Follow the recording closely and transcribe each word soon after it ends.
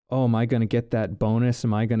oh, am I going to get that bonus?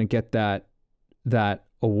 Am I going to get that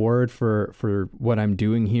award for what I'm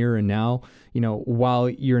doing here and now? While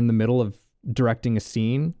you're in the middle of directing a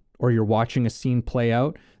scene or you're watching a scene play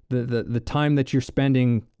out, the time that you're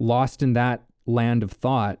spending lost in that land of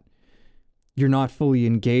thought, you're not fully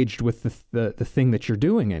engaged with the thing that you're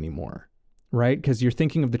doing anymore, right? Because you're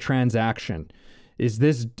thinking of the transaction. Is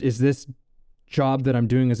this job that I'm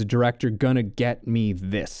doing as a director gonna get me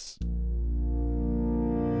this?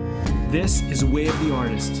 This is Way of the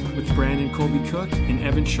Artist with Brandon Colby Cook and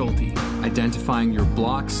Evan Schulte. Identifying your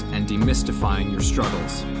blocks and demystifying your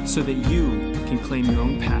struggles so that you can claim your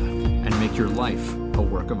own path and make your life a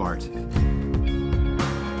work of art.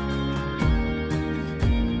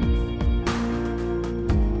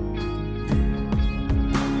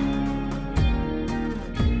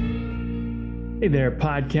 Hey there,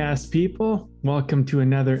 podcast people. Welcome to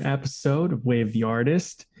another episode of Way of the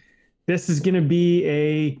Artist. This is going to be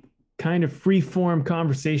a kind of free-form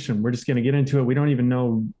conversation. We're just going to get into it. We don't even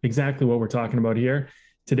know exactly what we're talking about here.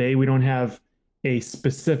 Today, we don't have a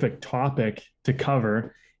specific topic to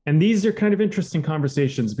cover. And these are kind of interesting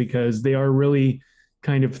conversations because they are really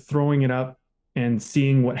kind of throwing it up and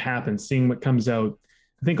seeing what happens, seeing what comes out.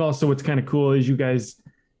 I think also what's kind of cool is you guys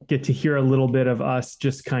get to hear a little bit of us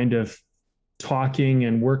just kind of talking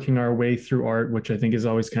and working our way through art, which I think is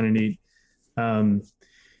always kind of neat.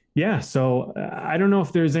 So I don't know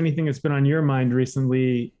if there's anything that's been on your mind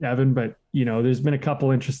recently, Evan, but there's been a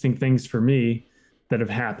couple interesting things for me that have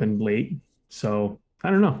happened late. So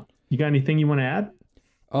I don't know. You got anything you want to add?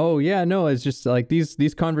 Oh yeah, no, it's just like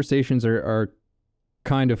these conversations are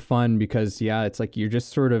kind of fun because it's like you're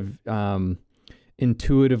just sort of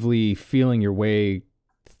intuitively feeling your way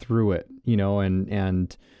through it,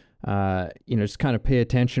 and just kind of pay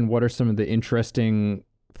attention. What are some of the interesting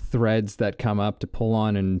threads that come up to pull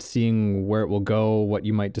on and seeing where it will go, what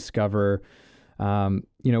you might discover.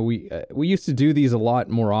 We used to do these a lot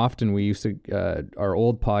more often. We used to, our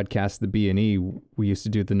old podcast, the B&E, we used to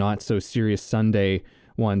do the Not So Serious Sunday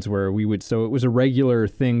ones where so it was a regular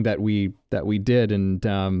thing that we did. And,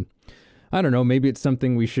 I don't know, maybe it's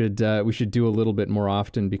something we should do a little bit more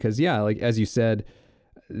often because like, as you said,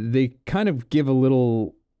 they kind of give a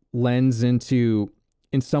little lens into,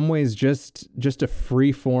 in some ways, just a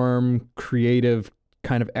free form, creative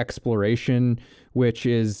kind of exploration, which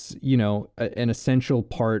is, an essential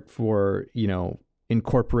part for,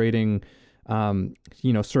 incorporating,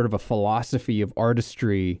 sort of a philosophy of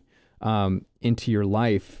artistry, into your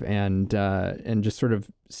life and just sort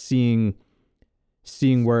of seeing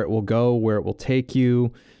where it will go, where it will take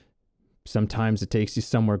you. Sometimes it takes you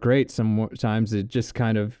somewhere great. Sometimes it just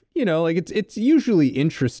kind of, it's usually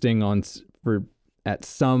interesting at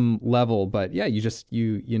some level, but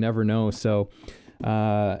you never know. So,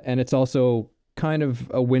 and it's also kind of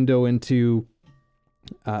a window into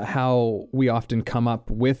how we often come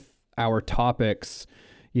up with our topics,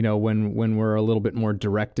 when we're a little bit more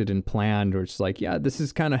directed and planned, or it's like, this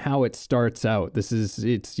is kind of how it starts out.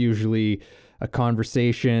 It's usually a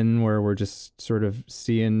conversation where we're just sort of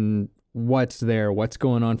seeing what's there, what's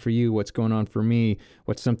going on for you, what's going on for me,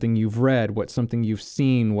 what's something you've read, what's something you've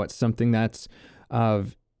seen, what's something that's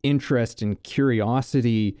of interest and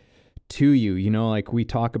curiosity to you. Like we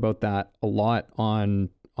talk about that a lot on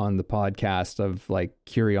the podcast of like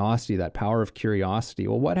curiosity, that power of curiosity.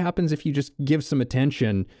 Well, what happens if you just give some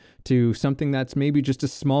attention to something that's maybe just a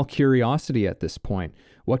small curiosity at this point?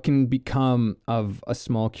 What can become of a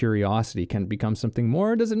small curiosity? Can it become something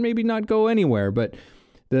more? Does it maybe not go anywhere? But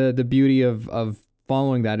the beauty of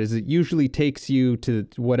following that is it usually takes you to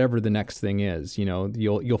whatever the next thing is.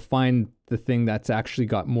 You'll find the thing that's actually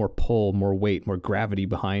got more pull, more weight, more gravity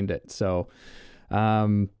behind it. So,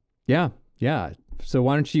 So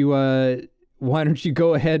why don't you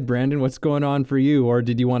go ahead, Brandon? What's going on for you? Or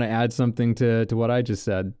did you want to add something to what I just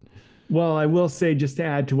said? Well, I will say, just to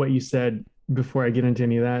add to what you said before I get into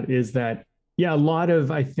any of that, is that, a lot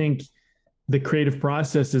of, I think, the creative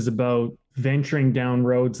process is about venturing down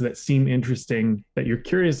roads that seem interesting, that you're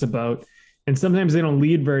curious about. And sometimes they don't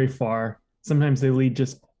lead very far. Sometimes they lead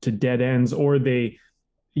just to dead ends, or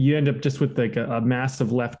you end up just with like a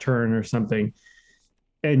massive left turn or something,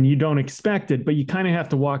 and you don't expect it, but you kind of have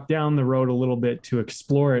to walk down the road a little bit to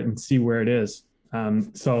explore it and see where it is.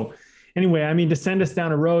 So anyway, to send us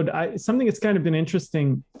down a road, something that's kind of been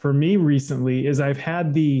interesting for me recently is I've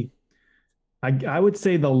had I would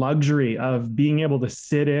say the luxury of being able to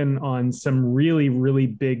sit in on some really, really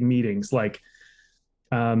big meetings, like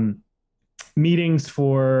meetings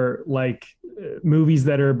for like movies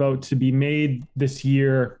that are about to be made this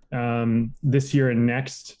year and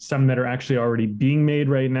next, some that are actually already being made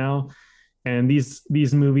right now. And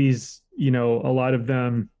these movies, you know, a lot of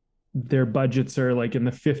them, their budgets are like in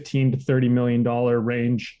the 15 to $30 million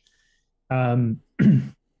range. Um,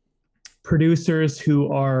 Producers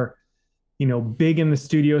who are, you know, big in the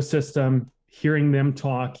studio system, hearing them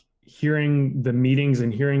talk, hearing the meetings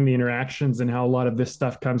and hearing the interactions and how a lot of this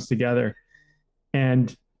stuff comes together.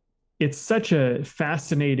 And it's such a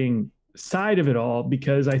fascinating side of it all,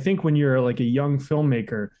 because I think when you're like a young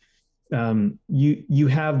filmmaker, you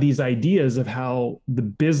have these ideas of how the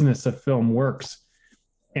business of film works.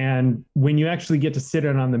 And when you actually get to sit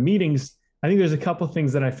in on the meetings, I think there's a couple of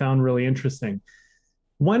things that I found really interesting.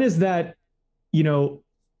 One is that, you know,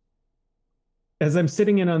 as I'm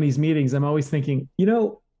sitting in on these meetings, I'm always thinking, you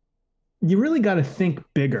know, you really got to think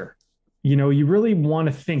bigger. You know, you really want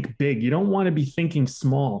to think big. You don't want to be thinking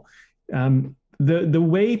small. The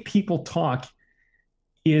way people talk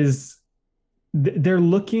is they're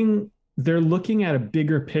looking at a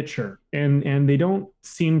bigger picture, and they don't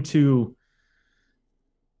seem to.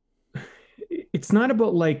 It's not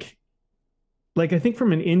about like I think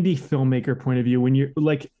from an indie filmmaker point of view, when you're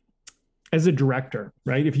like, as a director,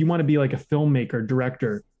 right? If you want to be like a filmmaker,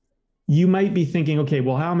 director, you might be thinking, okay,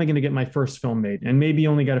 well, how am I going to get my first film made? And maybe you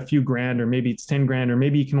only got a few grand, or maybe it's 10 grand, or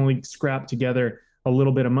maybe you can only scrap together a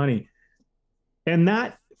little bit of money. And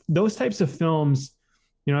those types of films,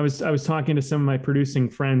 you know, I was talking to some of my producing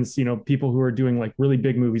friends, you know, people who are doing like really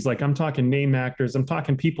big movies. Like I'm talking name actors, I'm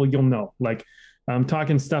talking people you'll know, like I'm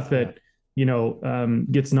talking stuff that, you know,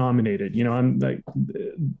 gets nominated, you know, I'm like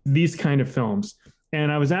these kind of films. And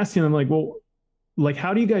I was asking them like, well, like,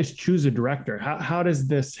 how do you guys choose a director? How does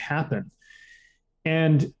this happen?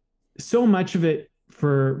 And so much of it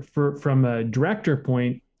from a director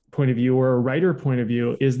point of view or a writer point of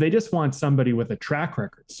view is they just want somebody with a track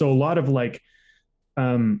record. So a lot of like,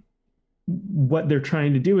 what they're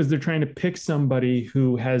trying to do is they're trying to pick somebody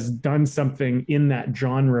who has done something in that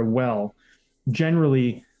genre well.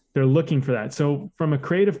 Generally, they're looking for that. So from a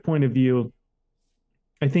creative point of view,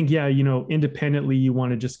 I think, yeah, you know, independently, you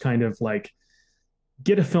want to just kind of like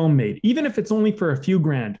get a film made, even if it's only for a few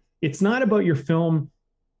grand. It's not about your film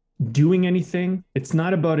doing anything. It's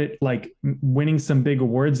not about it like winning some big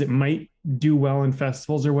awards. It might do well in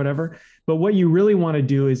festivals or whatever. But what you really want to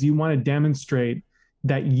do is you want to demonstrate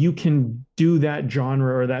that you can do that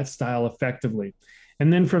genre or that style effectively.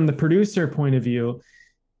 And then from the producer point of view,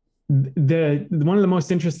 one of the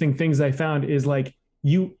most interesting things I found is like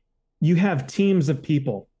you have teams of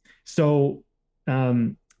people. So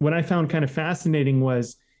what I found kind of fascinating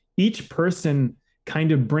was each person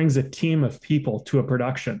kind of brings a team of people to a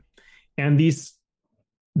production. And these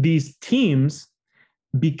teams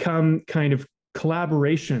become kind of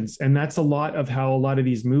collaborations. And that's a lot of how a lot of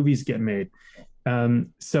these movies get made.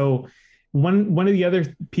 So one of the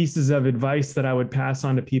other pieces of advice that I would pass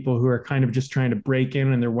on to people who are kind of just trying to break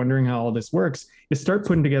in and they're wondering how all this works is start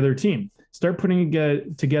putting together a team. Start putting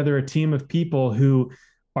together a team of people who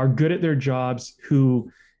are good at their jobs, who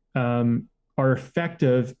are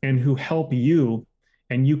effective, and who help you,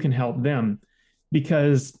 and you can help them.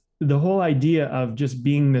 Because the whole idea of just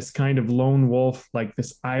being this kind of lone wolf, like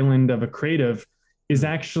this island of a creative, is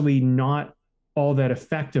actually not all that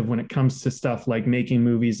effective when it comes to stuff like making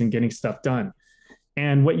movies and getting stuff done.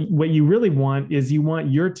 And what you really want is you want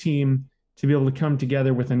your team to be able to come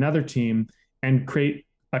together with another team and create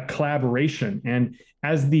a collaboration. And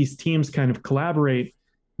as these teams kind of collaborate,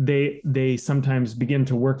 they sometimes begin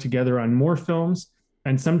to work together on more films,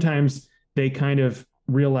 and sometimes they kind of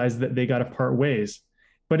realize that they got to part ways.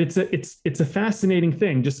 But it's a fascinating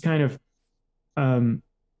thing, just kind of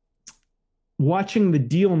watching the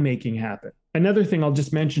deal making happen. Another thing I'll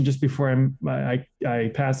just mention just before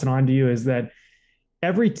I pass it on to you is that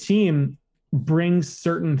every team brings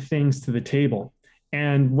certain things to the table.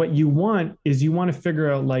 And what you want is you want to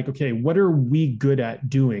figure out like, okay, what are we good at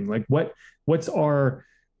doing? Like what's our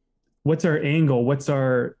angle? What's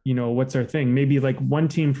our thing? Maybe like one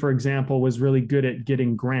team, for example, was really good at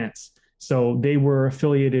getting grants. So they were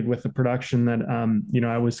affiliated with a production that,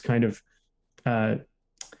 I was kind of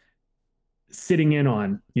sitting in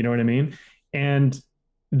on, you know what I mean? And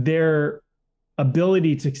their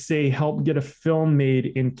ability to say, help get a film made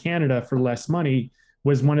in Canada for less money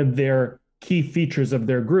was one of their key features of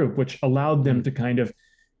their group, which allowed them to kind of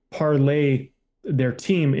parlay their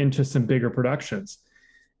team into some bigger productions.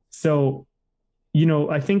 So,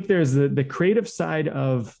 I think there's the creative side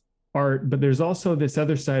of art, but there's also this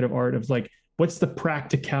other side of art of like, what's the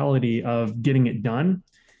practicality of getting it done?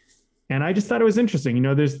 And I just thought it was interesting.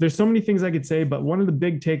 There's so many things I could say, but one of the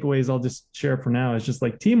big takeaways I'll just share for now is just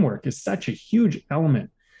like teamwork is such a huge element.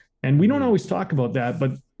 And we don't always talk about that,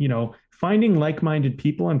 but, finding like-minded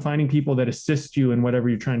people and finding people that assist you in whatever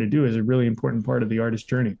you're trying to do is a really important part of the artist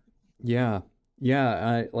journey. Yeah.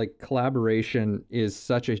 Yeah. Like collaboration is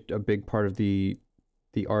such a big part of the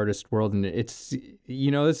artist world. And it's,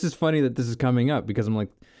 this is funny that this is coming up because I'm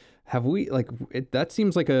like, have we that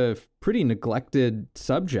seems like a pretty neglected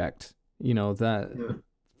subject,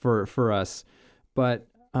 for us. But,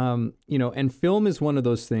 and film is one of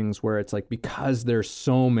those things where it's like, because there's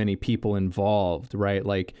so many people involved, right?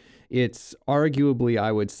 Like it's arguably,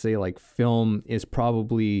 I would say like film is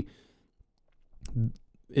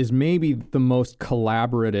maybe the most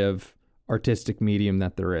collaborative artistic medium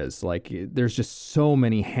that there is. Like there's just so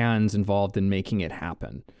many hands involved in making it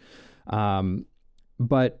happen.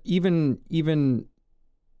 But even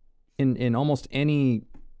in almost any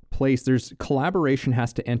place, there's collaboration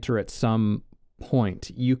has to enter at some point.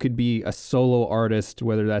 You could be a solo artist,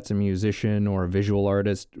 whether that's a musician or a visual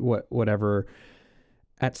artist, whatever.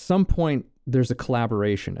 At some point, there's a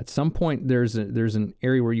collaboration. At some point, there's an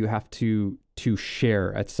area where you have to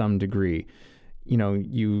share at some degree. You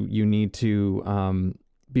need to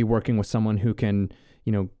be working with someone who can,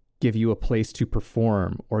 give you a place to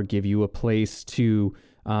perform or give you a place to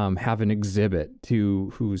have an exhibit,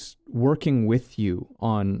 who's working with you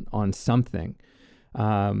on something.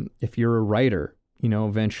 If you're a writer,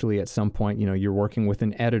 eventually at some point, you're working with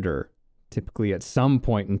an editor. Typically at some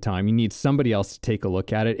point in time, you need somebody else to take a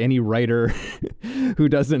look at it. Any writer who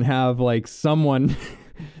doesn't have like someone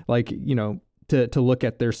to look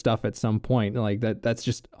at their stuff at some point, like that's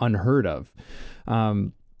just unheard of.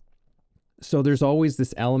 So there's always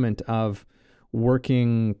this element of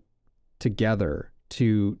working together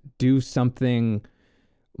to do something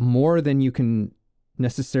more than you can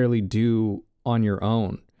necessarily do on your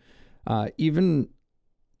own. Even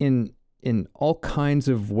in all kinds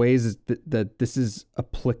of ways that this is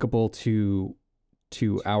applicable to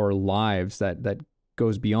our lives that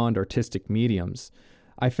goes beyond artistic mediums.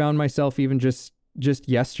 I found myself even just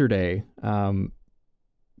yesterday, I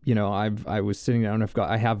was sitting down,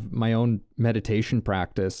 I have my own meditation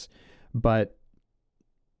practice, but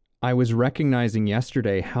I was recognizing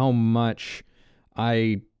yesterday how much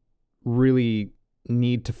I really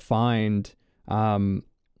need to find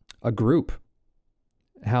a group.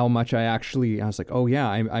 How much I was like, oh yeah,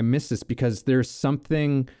 I miss this, because there's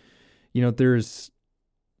something, there is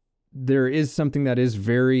something that is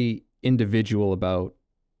very individual about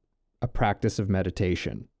a practice of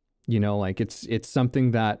meditation. Like it's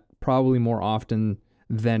something that probably more often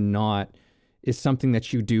than not is something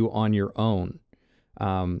that you do on your own.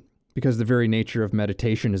 Because the very nature of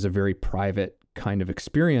meditation is a very private kind of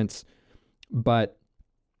experience. But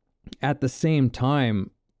at the same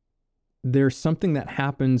time, there's something that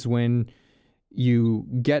happens when you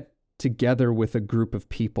get together with a group of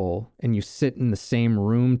people and you sit in the same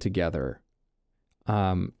room together.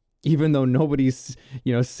 Even though nobody's,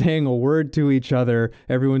 saying a word to each other,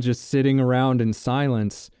 everyone's just sitting around in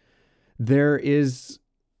silence. There is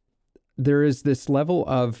this level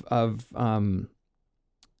of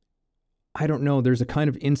I don't know, there's a kind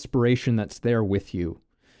of inspiration that's there with you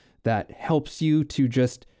that helps you to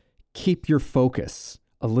just keep your focus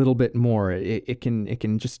a little bit more. It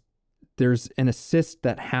can just, there's an assist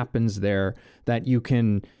that happens there that you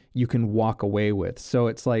can walk away with. So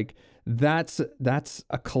it's like, that's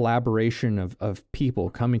a collaboration of people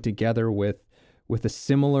coming together with a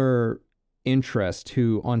similar interest,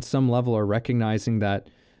 who on some level are recognizing that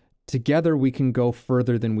together we can go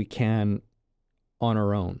further than we can on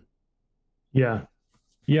our own. Yeah.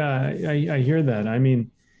 I hear that. I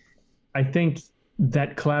mean, I think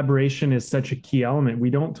that collaboration is such a key element. We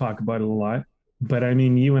don't talk about it a lot, but I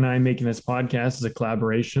mean, you and I making this podcast is a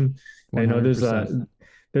collaboration. 100%. I know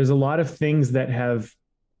there's a lot of things that have,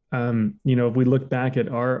 if we look back at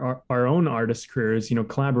our own artist careers,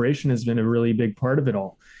 collaboration has been a really big part of it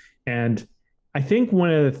all. And I think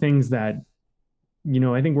one of the things that,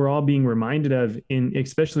 I think we're all being reminded of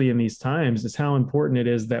especially in these times, is how important it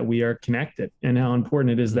is that we are connected, and how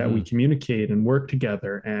important it is that we communicate and work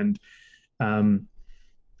together, and,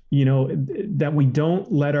 that we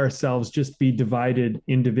don't let ourselves just be divided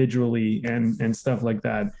individually and stuff like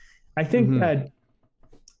that. I think that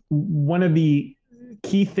one of the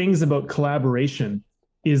key things about collaboration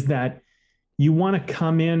is that you want to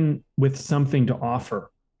come in with something to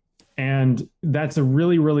offer. And that's a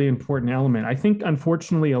really, really important element. I think,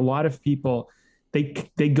 unfortunately, a lot of people, they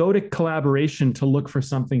go to collaboration to look for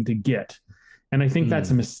something to get. And I think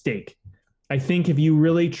that's a mistake. I think if you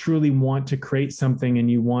really, truly want to create something and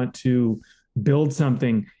you want to build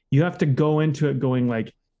something, you have to go into it going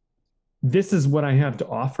like, this is what I have to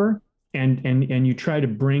offer. and you try to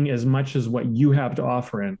bring as much as what you have to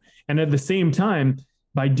offer in. And at the same time,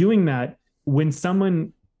 by doing that, when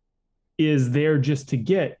someone is there just to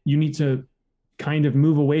get, you need to kind of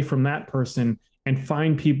move away from that person and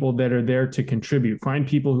find people that are there to contribute, find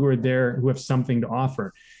people who are there who have something to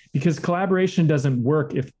offer. Because collaboration doesn't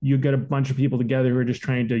work if you get a bunch of people together who are just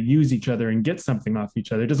trying to use each other and get something off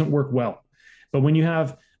each other. It doesn't work well. But when you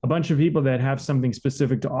have a bunch of people that have something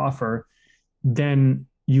specific to offer, then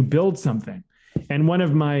you build something. And one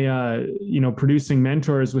of my producing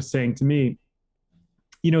mentors was saying to me,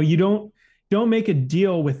 you don't make a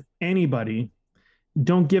deal with anybody.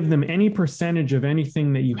 Don't give them any percentage of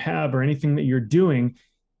anything that you have or anything that you're doing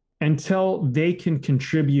until they can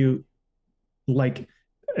contribute like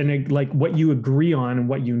what you agree on and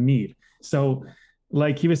what you need. So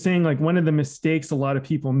like he was saying, like one of the mistakes a lot of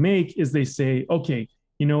people make is they say, okay,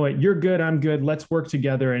 you know what, you're good, I'm good, let's work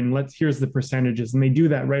together and here's the percentages. And they do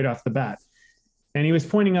that right off the bat. And he was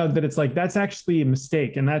pointing out that it's like, that's actually a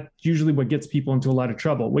mistake. And that's usually what gets people into a lot of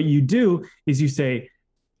trouble. What you do is you say,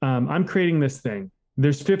 I'm creating this thing.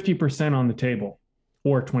 There's 50% on the table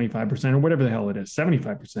or 25% or whatever the hell it is,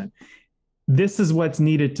 75%. This is what's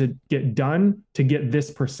needed to get done to get this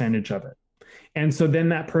percentage of it. And so then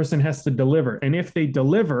that person has to deliver. And if they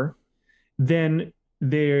deliver, then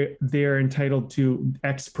they're entitled to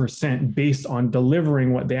X percent based on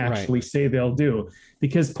delivering what they actually say they'll do.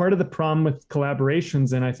 Because part of the problem with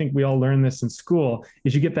collaborations, and I think we all learn this in school,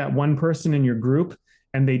 is you get that one person in your group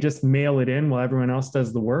and they just mail it in while everyone else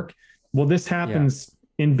does the work. Well, this happens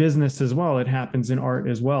in business as well. It happens in art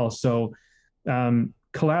as well. So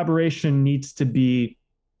collaboration needs to be,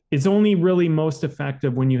 it's only really most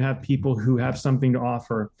effective when you have people who have something to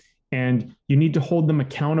offer, and you need to hold them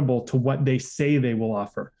accountable to what they say they will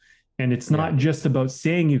offer. And it's not just about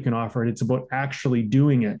saying you can offer it, it's about actually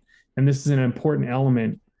doing it. And this is an important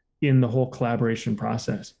element in the whole collaboration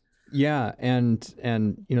process. Yeah. And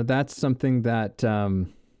that's something that,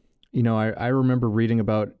 I remember reading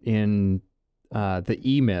about in the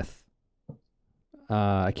E-Myth.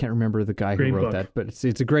 I can't remember the guy who wrote that, but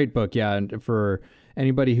it's a great book. Yeah. And for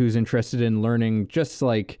anybody who's interested in learning, just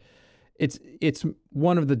like, it's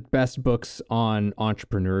one of the best books on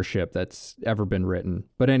entrepreneurship that's ever been written.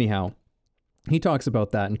 But anyhow, he talks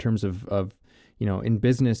about that in terms of in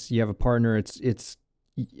business, you have a partner. It's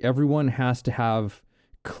everyone has to have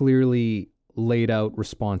clearly laid out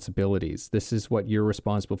responsibilities. This is what you're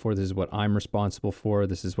responsible for. This is what I'm responsible for.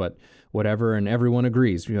 This is whatever. And everyone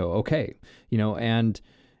agrees, okay, and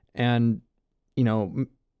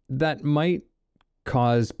that might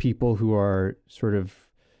cause people who are sort of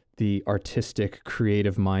the artistic,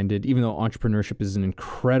 creative minded, even though entrepreneurship is an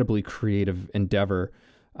incredibly creative endeavor.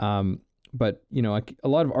 But, a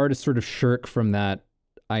lot of artists sort of shirk from that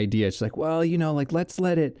idea. It's like, well, let's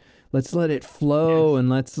let it flow and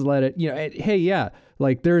let's let it, hey, yeah,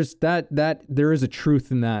 like there is a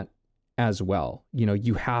truth in that as well.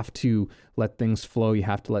 You have to let things flow. You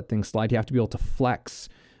have to let things slide. You have to be able to flex,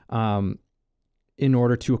 in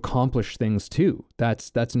order to accomplish things too.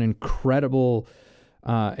 That's an incredibly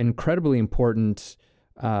important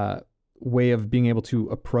way of being able to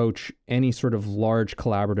approach any sort of large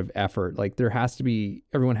collaborative effort. Like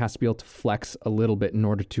everyone has to be able to flex a little bit in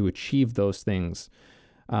order to achieve those things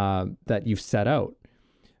that you've set out.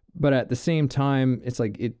 But at the same time, it's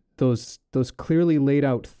like those clearly laid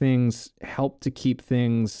out things help to keep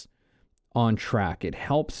things on track. It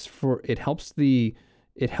helps the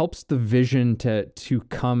vision to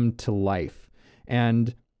come to life.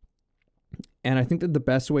 And I think that the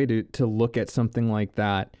best way to look at something like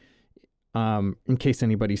that, in case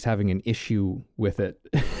anybody's having an issue with it,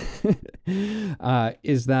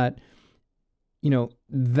 is that,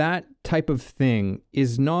 that type of thing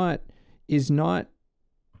is not,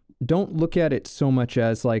 don't look at it so much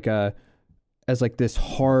as like this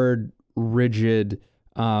hard, rigid,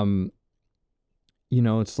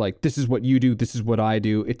 it's like, this is what you do, this is what I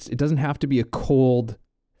do. It doesn't have to be a cold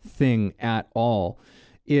thing at all.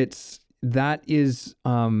 That is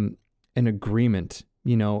an agreement,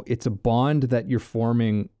 it's a bond that you're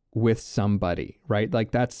forming with somebody, right?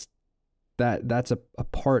 Like that's a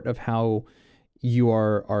part of how you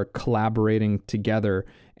are collaborating together.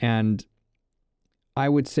 And I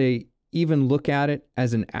would say even look at it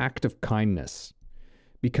as an act of kindness,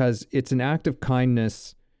 because it's an act of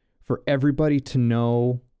kindness for everybody to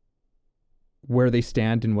know where they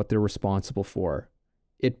stand and what they're responsible for.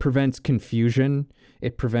 It prevents confusion.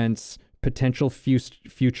 It prevents potential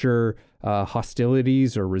future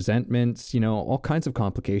hostilities or resentments, all kinds of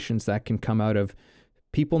complications that can come out of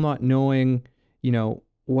people not knowing,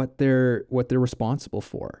 what they're responsible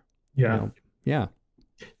for. Yeah. Yeah.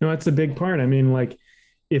 No, that's a big part. I mean, like,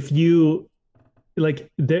 if you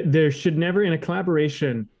like, there should never in a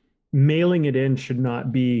collaboration, mailing it in should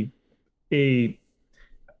not be a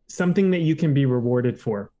something that you can be rewarded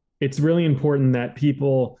for. It's really important that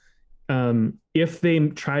people, if they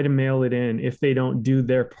try to mail it in, if they don't do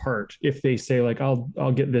their part, if they say like,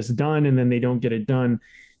 I'll get this done, and then they don't get it done,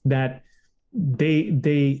 that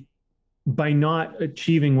they by not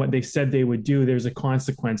achieving what they said they would do, there's a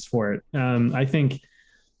consequence for it. I think,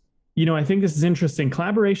 I think this is interesting.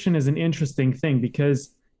 Collaboration is an interesting thing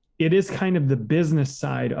because it is kind of the business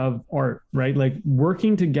side of art, right? Like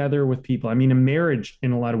working together with people. I mean, a marriage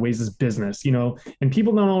in a lot of ways is business, and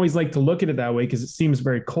people don't always like to look at it that way because it seems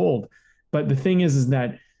very cold. But the thing is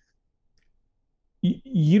that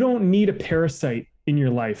you don't need a parasite in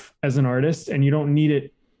your life as an artist, and you don't need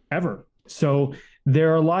it ever. So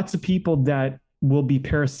there are lots of people that will be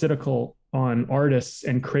parasitical on artists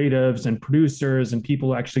and creatives and producers and people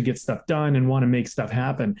who actually get stuff done and want to make stuff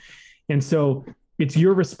happen. And so it's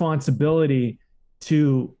your responsibility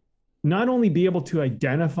to not only be able to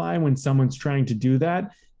identify when someone's trying to do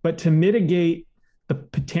that, but to mitigate the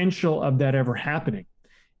potential of that ever happening.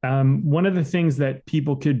 One of the things that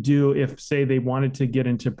people could do if, say, they wanted to get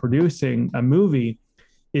into producing a movie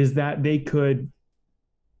is that they could,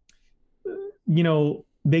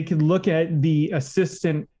 they could look at the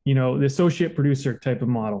assistant, the associate producer type of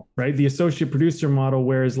model, right? The associate producer model,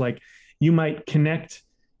 whereas like you might connect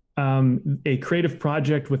a creative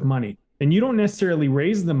project with money, and you don't necessarily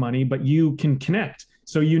raise the money, but you can connect.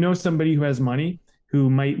 So somebody who has money who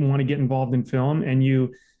might want to get involved in film, and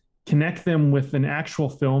you connect them with an actual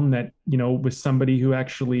film that, with somebody who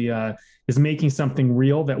actually is making something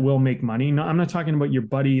real that will make money. No, I'm not talking about your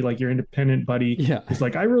buddy, like your independent buddy. Yeah. Who's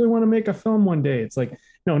like, I really want to make a film one day. It's like,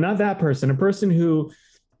 no, not that person. A person who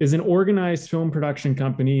is an organized film production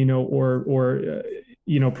company, or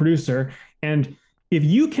producer. And if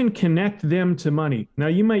you can connect them to money, now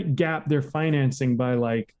you might gap their financing by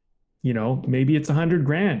like, maybe it's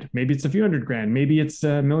 $100,000, maybe it's a few $100,000, maybe it's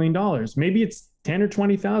 $1 million, maybe it's 10 or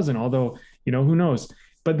 20,000, although, who knows?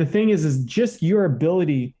 But the thing is just your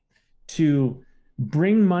ability to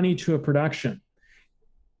bring money to a production.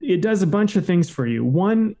 It does a bunch of things for you.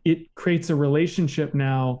 One, it creates a relationship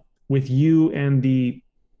now with you and the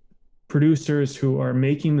producers who are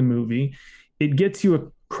making the movie. It gets you a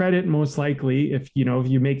credit, most likely, if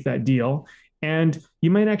you make that deal, and you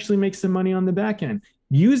might actually make some money on the back end.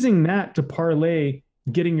 Using that to parlay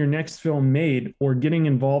getting your next film made or getting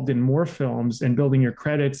involved in more films and building your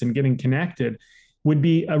credits and getting connected would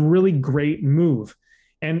be a really great move.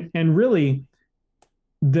 And really,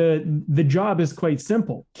 the job is quite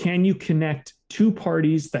simple. Can you connect two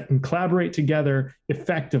parties that can collaborate together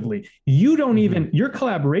effectively? You don't even, your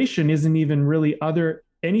collaboration isn't even really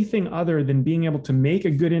anything other than being able to make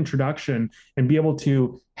a good introduction and be able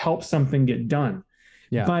to help something get done.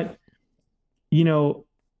 Yeah. But,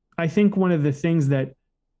 I think one of the things that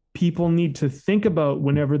people need to think about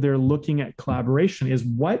whenever they're looking at collaboration is,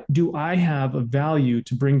 what do I have of value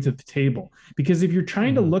to bring to the table? Because if you're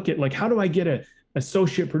trying to look at like, how do I get a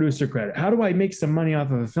associate producer credit? How do I make some money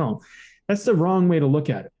off of a film? That's the wrong way to look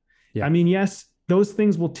at it. Yeah. I mean, yes, those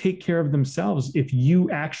things will take care of themselves if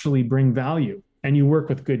you actually bring value and you work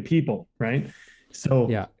with good people, right? So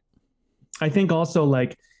yeah, I think also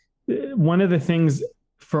like one of the things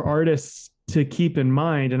for artists to keep in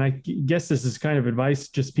mind, and I guess this is kind of advice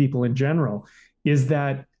just people in general, is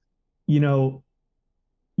that,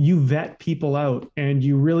 you vet people out and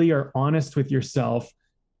you really are honest with yourself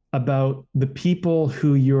about the people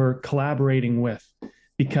who you're collaborating with.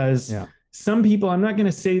 Because some people, I'm not going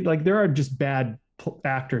to say like there are just bad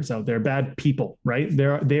actors out there, bad people, right?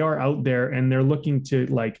 They are out there and they're looking to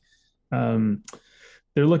like, they're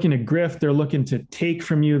looking to grift, they're looking to take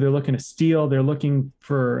from you, they're looking to steal, they're looking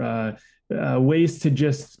for ways to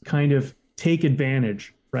just kind of take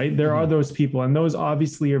advantage, right? There are those people, and those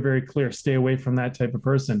obviously are very clear. Stay away from that type of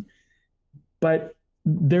person. But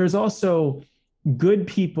there's also good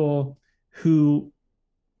people who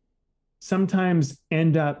sometimes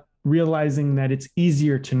end up realizing that it's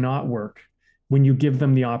easier to not work when you give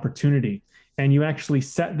them the opportunity, and you actually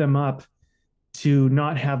set them up to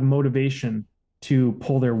not have motivation to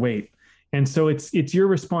pull their weight. And so it's your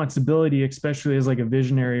responsibility, especially as like a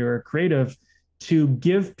visionary or a creative, to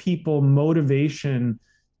give people motivation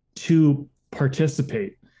to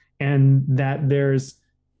participate, and that there's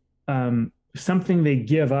something they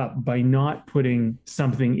give up by not putting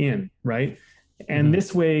something in, right? And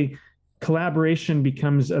this way, collaboration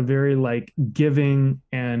becomes a very like giving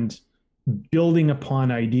and building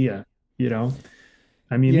upon idea,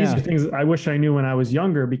 I mean, these Yeah. are things I wish I knew when I was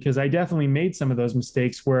younger, because I definitely made some of those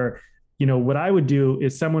mistakes where, you know, what I would do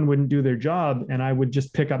is someone wouldn't do their job and I would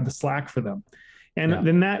just pick up the slack for them. Yeah. And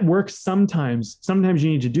then that works sometimes. Sometimes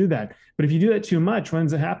you need to do that. But if you do that too much, what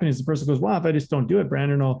ends up happening is the person goes, well, if I just don't do it,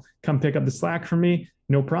 Brandon will come pick up the slack for me.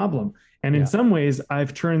 No problem. And in Yeah. some ways,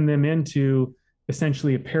 I've turned them into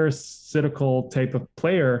essentially a parasitical type of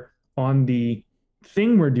player on the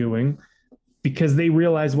thing we're doing, because they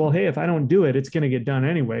realize, well, hey, if I don't do it, it's going to get done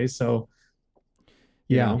anyway. So,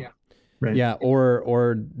 Yeah. right. Yeah,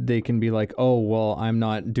 or they can be like, "Oh, well, I'm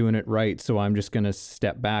not doing it right, so I'm just going to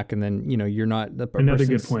step back." And then, you're not Another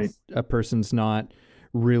good point. A person's not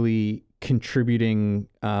really contributing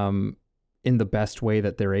in the best way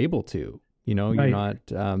that they're able to. You're Right.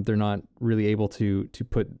 not they're not really able to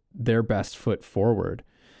put their best foot forward.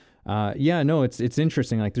 Yeah, no, it's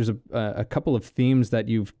interesting. Like there's a couple of themes that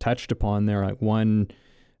you've touched upon there. Like one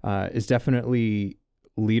is definitely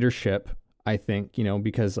leadership, I think,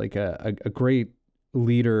 because like a great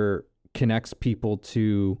leader connects people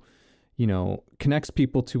to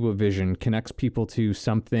a vision, connects people to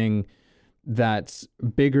something that's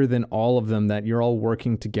bigger than all of them, that you're all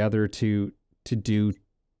working together to do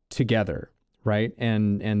together. Right.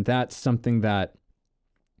 And that's something that,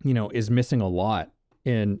 is missing a lot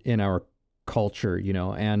in our culture,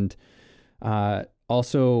 and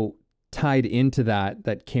also tied into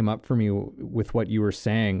that came up for me with what you were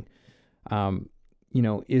saying,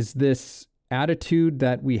 is this attitude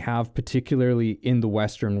that we have, particularly in the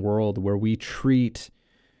Western world, where we treat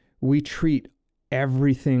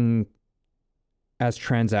everything as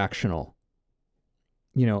transactional,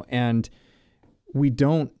 and we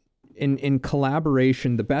don't, in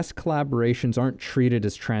collaboration, the best collaborations aren't treated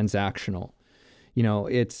as transactional.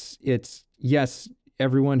 It's yes,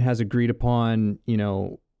 everyone has agreed upon,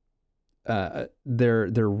 their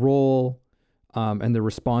role, and their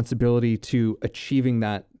responsibility to achieving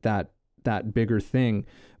that bigger thing.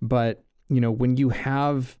 But, when you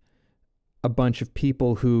have a bunch of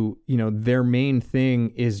people who, their main thing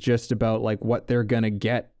is just about like what they're going to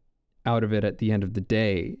get out of it at the end of the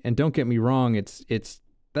day. And don't get me wrong,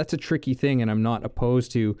 that's a tricky thing. And I'm not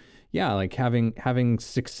opposed to, like having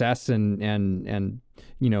success and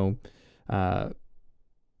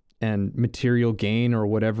material gain or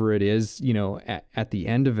whatever it is, at the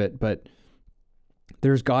end of it. But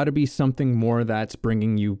there's got to be something more that's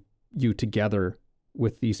bringing you together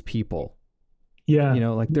with these people. Yeah.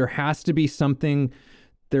 Like there has to be something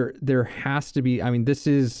there has to be, I mean, this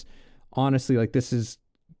is honestly, like, this has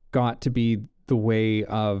got to be the way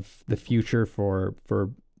of the future for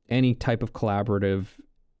any type of collaborative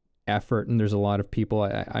effort. And there's a lot of people,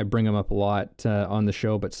 I bring him up a lot on the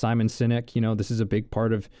show, but Simon Sinek, this is a big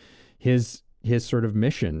part of his sort of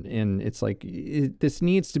mission. And it's like, this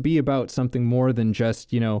needs to be about something more than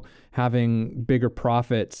just, having bigger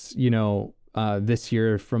profits, this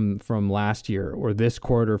year from last year, or this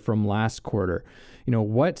quarter from last quarter.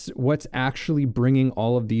 What's actually bringing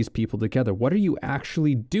all of these people together? What are you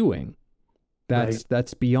actually doing?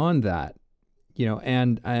 That's beyond that,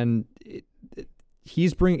 and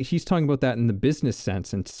he's talking about that in the business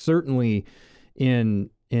sense, and certainly in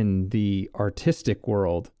the artistic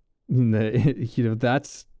world,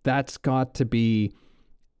 that's got to be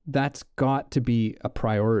a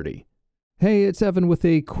priority. Hey, it's Evan with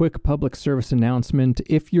a quick public service announcement.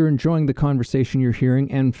 If you're enjoying the conversation you're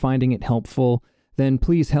hearing and finding it helpful, then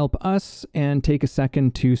please help us and take a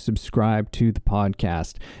second to subscribe to the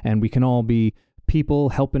podcast. And we can all be people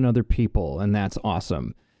helping other people, and that's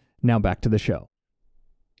awesome. Now back to the show.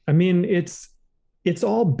 I mean, it's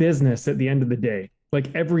all business at the end of the day. Like,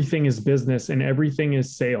 everything is business and everything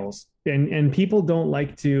is sales. And people don't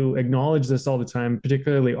like to acknowledge this all the time,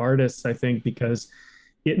 particularly artists, I think, because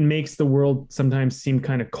it makes the world sometimes seem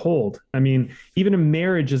kind of cold. I mean, even a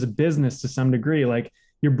marriage is a business to some degree. Like,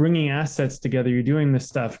 you're bringing assets together, you're doing this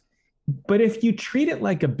stuff. But if you treat it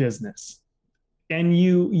like a business and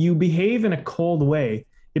you behave in a cold way,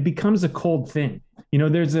 it becomes a cold thing.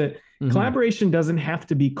 There's a collaboration doesn't have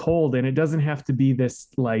to be cold, and it doesn't have to be this,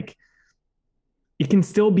 like, it can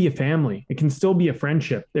still be a family. It can still be a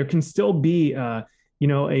friendship. There can still be, a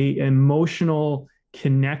emotional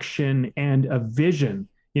connection and a vision.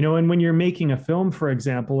 And when you're making a film, for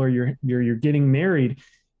example, or you're getting married,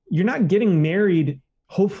 you're not getting married,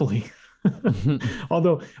 hopefully.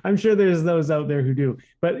 Although I'm sure there's those out there who do,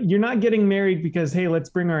 but you're not getting married because, hey, let's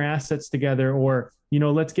bring our assets together, or,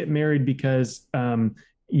 let's get married because,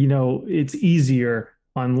 it's easier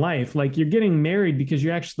on life. Like, you're getting married because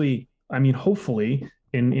you actually, I mean, hopefully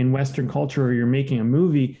in Western culture, or you're making a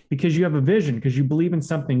movie because you have a vision, because you believe in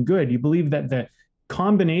something good. You believe that the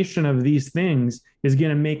combination of these things is going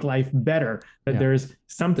to make life better, that there's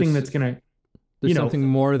something that's going to, there's something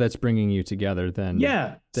more that's bringing you together than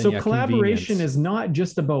so collaboration is not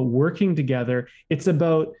just about working together. It's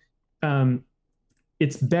about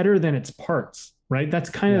it's better than its parts, right? That's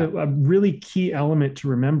kind of a really key element to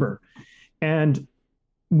remember. And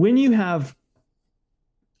when you have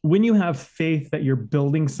faith that you're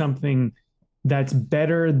building something that's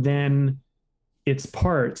better than its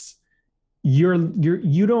parts,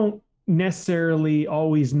 you don't necessarily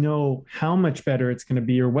always know how much better it's going to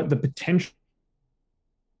be or what the potential.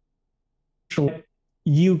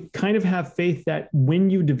 You kind of have faith that when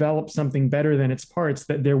you develop something better than its parts,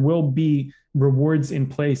 that there will be rewards in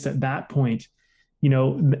place at that point,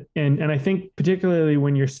 and I think particularly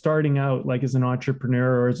when you're starting out, like as an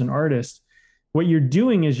entrepreneur or as an artist, what you're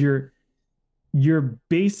doing is you're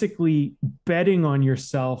basically betting on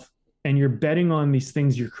yourself, and you're betting on these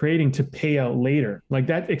things you're creating to pay out later, like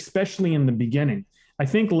that, especially in the beginning. I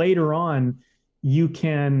think later on you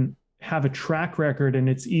can have a track record, and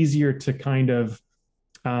it's easier to kind of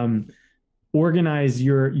organize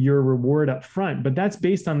your reward up front. But that's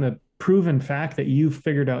based on the proven fact that you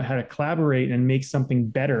figured out how to collaborate and make something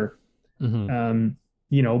better, by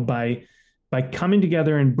coming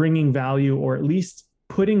together and bringing value, or at least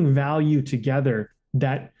putting value together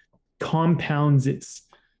that compounds its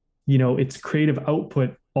creative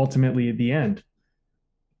output ultimately at the end.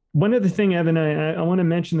 One other thing, Evan, I want to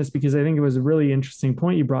mention this because I think it was a really interesting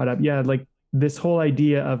point you brought up. Yeah, like this whole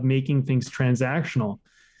idea of making things transactional.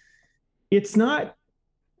 It's not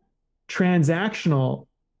transactional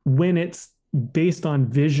when it's based on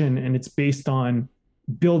vision and it's based on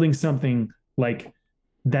building something like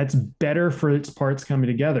that's better for its parts coming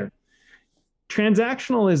together.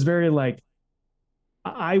 Transactional is very like,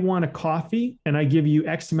 I want a coffee and I give you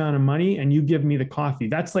X amount of money and you give me the coffee.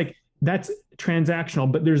 That's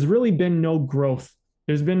transactional, but there's really been no growth.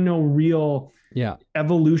 There's been no real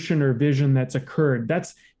evolution or vision that's occurred.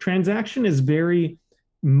 Transaction is very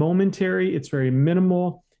momentary. It's very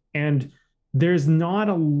minimal. And there's not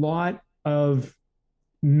a lot of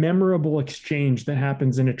memorable exchange that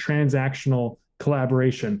happens in a transactional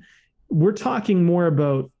collaboration. We're talking more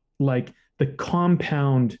about like the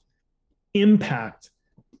compound impact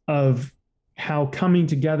of how coming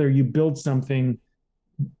together you build something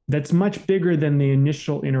that's much bigger than the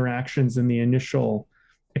initial interactions and the initial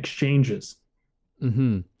exchanges.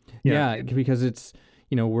 Mm-hmm. Yeah, because it's,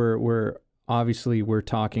 we're obviously we're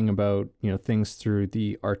talking about, things through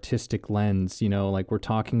the artistic lens, like we're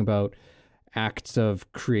talking about acts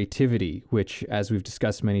of creativity, which, as we've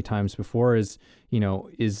discussed many times before, is kind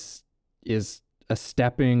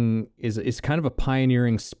of a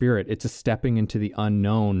pioneering spirit. It's a stepping into the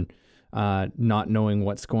unknown, not knowing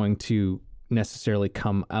what's going to necessarily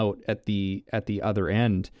come out at the other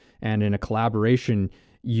end. And in a collaboration,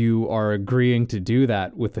 you are agreeing to do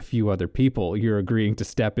that with a few other people. You're agreeing to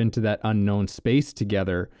step into that unknown space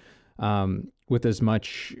together, with as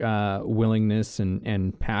much willingness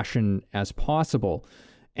and passion as possible.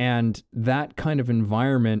 And that kind of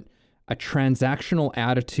environment, a transactional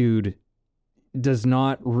attitude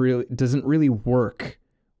doesn't really work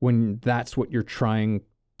when that's what you're trying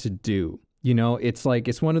to do. It's like,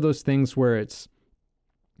 it's one of those things where it's,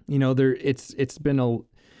 it's been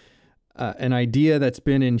an idea that's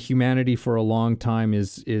been in humanity for a long time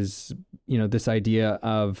is this idea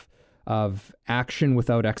of action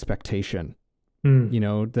without expectation.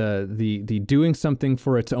 The doing something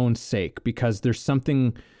for its own sake because there's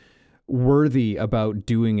something worthy about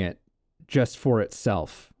doing it just for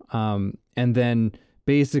itself. And then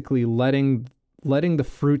basically letting the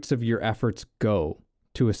fruits of your efforts go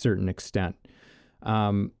to a certain extent.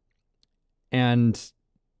 And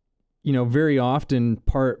very often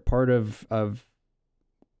part of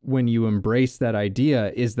when you embrace that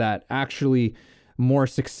idea is that actually more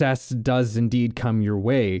success does indeed come your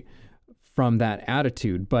way from that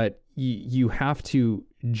attitude, but you have to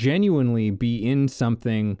genuinely be in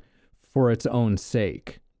something for its own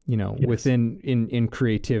sake, within in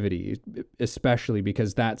creativity, especially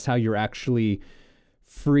because that's how you're actually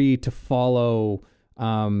free to follow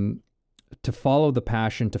the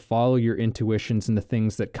passion, to follow your intuitions and the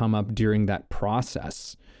things that come up during that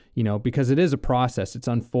process, because it is a process. It's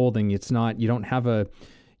unfolding. It's not, you don't have a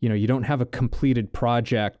completed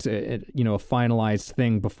project, a finalized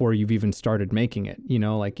thing before you've even started making it,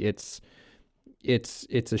 like it's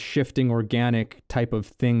a shifting organic type of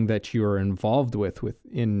thing that you're involved with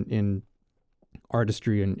in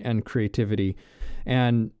artistry and creativity.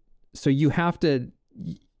 And so you have to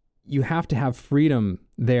have freedom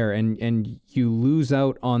there, and you lose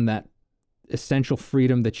out on that essential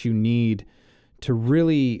freedom that you need to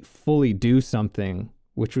really fully do something,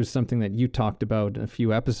 which was something that you talked about a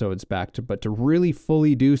few episodes back, but to really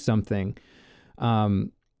fully do something,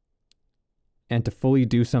 and to fully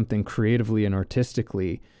do something creatively and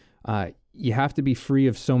artistically, you have to be free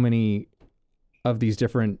of so many of these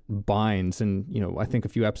different binds. And, you know, I think a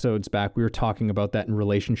few episodes back, we were talking about that in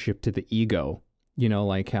relationship to the ego, you know,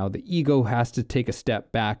 like how the ego has to take a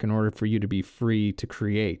step back in order for you to be free to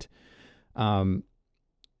create,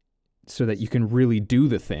 so that you can really do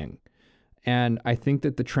the thing. And I think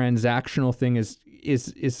that the transactional thing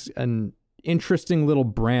is an interesting little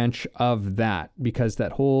branch of that, because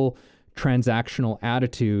that whole transactional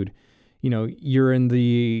attitude, you know, you're in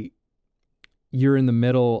the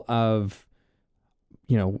middle of,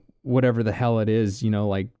 you know, whatever the hell it is, you know,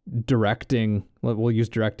 like directing. We'll use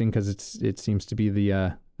directing because it seems to be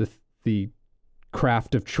the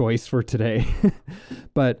craft of choice for today.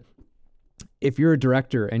 But if you're a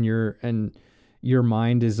director and your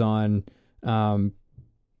mind is on,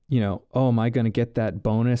 you know, oh, am I going to get that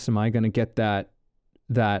bonus? Am I going to get that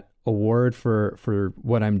award for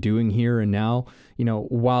what I'm doing here and now? You know,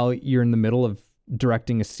 while you're in the middle of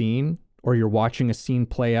directing a scene or you're watching a scene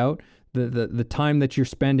play out, the time that you're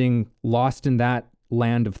spending lost in that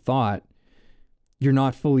land of thought, you're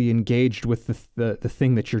not fully engaged with the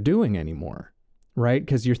thing that you're doing anymore, right?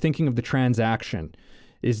 Because you're thinking of the transaction.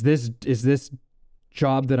 Is this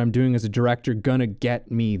job that I'm doing as a director gonna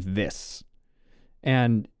get me this?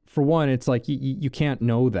 And for one, it's like you can't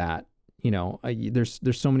know that. You know, there's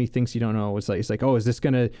so many things you don't know. It's like, oh, is this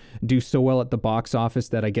gonna do so well at the box office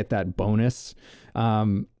that I get that bonus?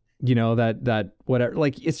 You know, that whatever.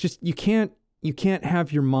 Like, it's just you can't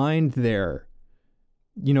have your mind there.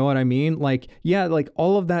 You know what I mean? Like, yeah, like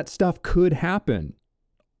all of that stuff could happen.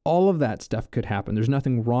 All of that stuff could happen. There's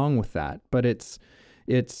nothing wrong with that. But it's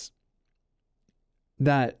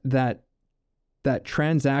that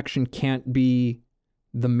transaction can't be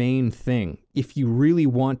the main thing. If you really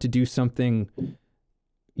want to do something,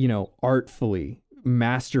 you know, artfully,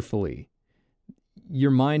 masterfully,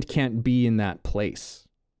 your mind can't be in that place.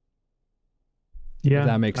 Yeah, if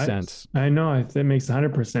that makes sense. I know that makes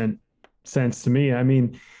 100% sense to me. I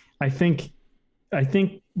mean, I think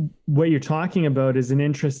what you're talking about is an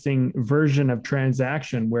interesting version of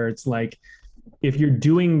transaction where it's like, if you're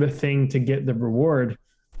doing the thing to get the reward,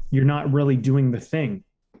 you're not really doing the thing.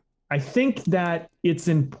 I think that it's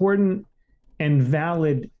important and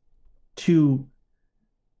valid to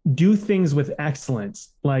do things with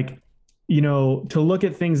excellence. Like, you know, to look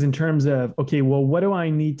at things in terms of, okay, well, what do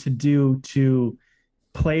I need to do to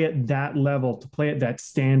play at that level, to play at that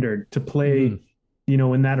standard, to play, you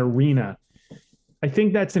know, in that arena? I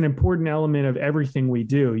think that's an important element of everything we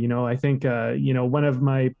do. You know, I think, you know, one of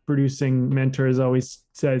my producing mentors always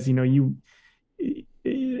says, you know,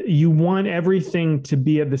 you want everything to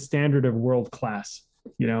be at the standard of world class,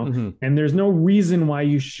 you know, and there's no reason why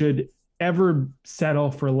you should ever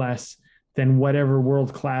settle for less than whatever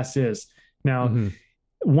world class is. Now,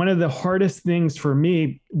 one of the hardest things for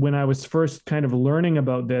me when I was first kind of learning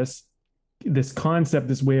about this concept,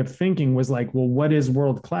 this way of thinking, was like, well, what is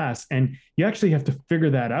world class? And you actually have to figure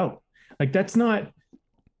that out. Like, that's not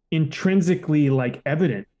intrinsically like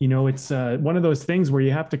evident, you know. It's one of those things where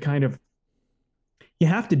you have to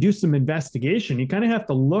do some investigation. You kind of have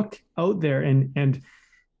to look out there and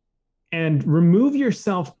remove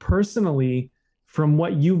yourself personally from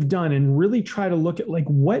what you've done and really try to look at like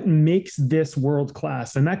what makes this world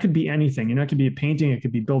class. And that could be anything. You know, it could be a painting, it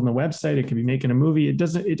could be building a website, it could be making a movie. It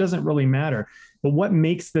doesn't really matter. But what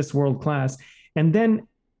makes this world class? And then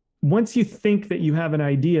once you think that you have an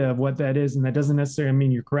idea of what that is, and that doesn't necessarily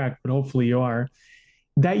mean you're correct, but hopefully you are,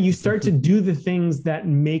 that you start to do the things that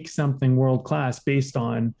make something world class based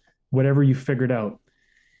on whatever you figured out.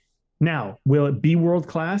 Now, will it be world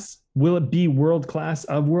class? Will it be world class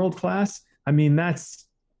of world class? I mean, that's,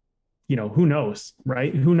 you know, who knows,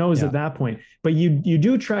 right? Who knows at that point? But you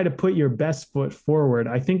do try to put your best foot forward.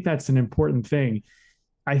 I think that's an important thing.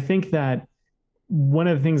 I think that one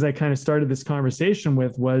of the things I kind of started this conversation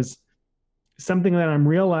with was something that I'm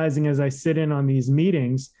realizing as I sit in on these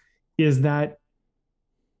meetings is that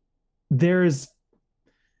there's,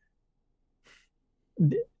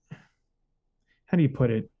 how do you put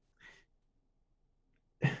it?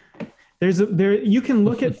 You can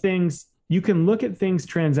look at things. You can look at things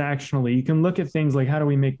transactionally. You can look at things like, how do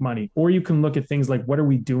we make money? Or you can look at things like, what are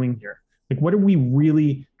we doing here? Like, what are we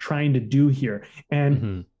really trying to do here?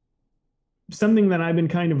 And something that I've been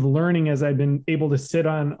kind of learning as I've been able to sit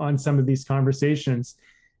on some of these conversations,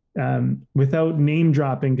 without name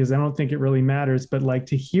dropping, because I don't think it really matters, but like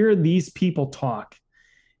to hear these people talk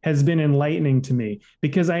has been enlightening to me,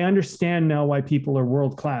 because I understand now why people are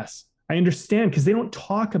world class. I understand, because they don't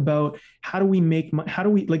talk about how do we make how do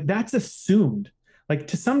we, like, that's assumed. Like,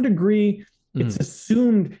 to some degree, it's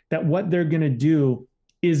assumed that what they're going to do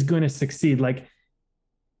is going to succeed. Like,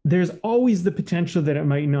 there's always the potential that it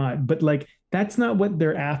might not, but like, that's not what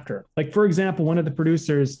they're after. Like, for example, one of the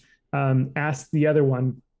producers asked the other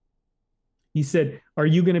one, he said, "Are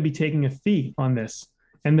you going to be taking a fee on this?"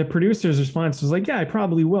 And the producer's response was like, "Yeah, I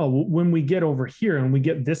probably will. When we get over here and we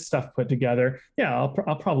get this stuff put together, yeah,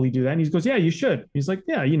 I'll probably do that." And he goes, "Yeah, you should." He's like,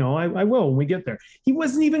 "Yeah, I will when we get there." He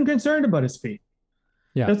wasn't even concerned about his fee.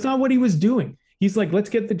 Yeah. That's not what he was doing. He's like, "Let's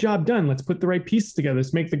get the job done. Let's put the right pieces together.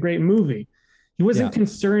 Let's make the great movie." He wasn't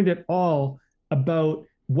concerned at all about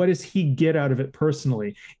what does he get out of it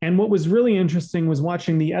personally. And what was really interesting was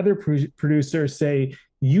watching the other producer say,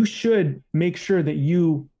 "You should make sure that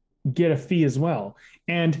you get a fee as well."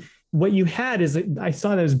 And what you had is, I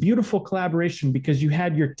saw that as beautiful collaboration, because you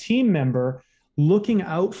had your team member looking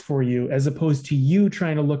out for you as opposed to you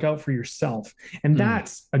trying to look out for yourself. And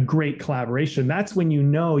that's a great collaboration. That's when you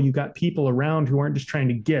know you got people around who aren't just trying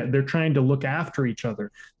to get, they're trying to look after each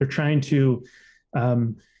other. They're trying to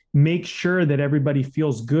make sure that everybody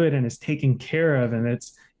feels good and is taken care of. And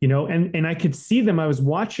it's, and I could see them. I was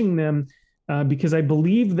watching them because I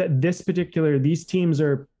believe that these teams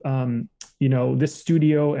are, this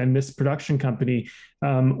studio and this production company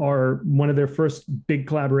are one of their first big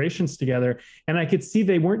collaborations together. And I could see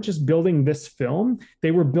they weren't just building this film,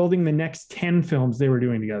 they were building the next 10 films they were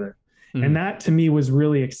doing together. And that to me was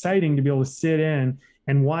really exciting, to be able to sit in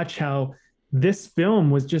and watch how this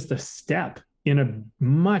film was just a step in a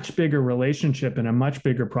much bigger relationship and a much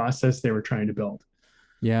bigger process they were trying to build.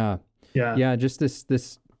 Yeah. Just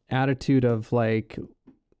this attitude of like,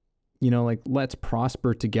 let's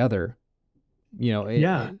prosper together,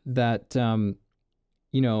 that,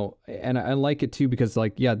 and I like it too, because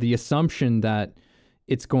like, the assumption that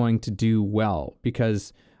it's going to do well,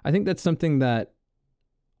 because I think that's something that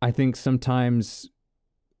I think sometimes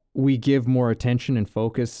we give more attention and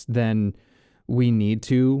focus than we need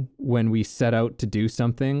to when we set out to do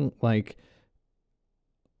something. Like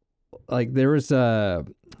there was a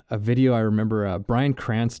video I remember, Bryan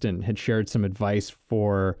Cranston had shared some advice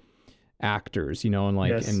for actors, and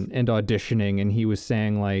like, yes. and auditioning. And he was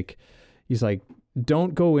saying he's like,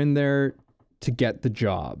 don't go in there to get the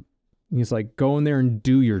job. He's like, go in there and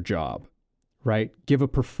do your job, right? Give a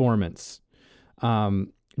performance,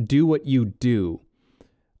 do what you do.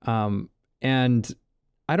 And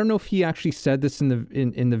I don't know if he actually said this in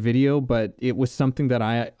the video, but it was something that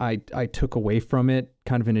I took away from it,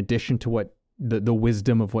 kind of in addition to what the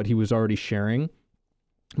wisdom of what he was already sharing.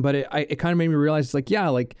 But it kind of made me realize, like,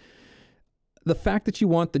 the fact that you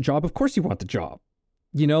want the job, of course you want the job,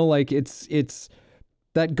 it's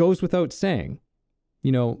that goes without saying.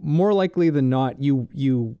 More likely than not,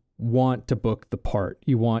 you want to book the part,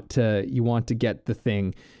 you want to get the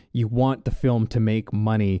thing. You want the film to make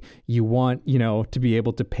money. You want, to be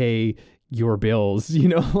able to pay your bills,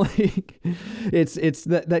 like it's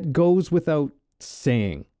that goes without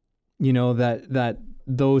saying, that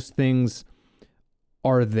those things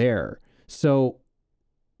are there. So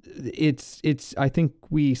it's, I think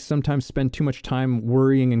we sometimes spend too much time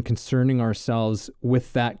worrying and concerning ourselves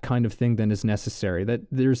with that kind of thing than is necessary. That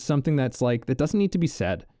there's something that's like, that doesn't need to be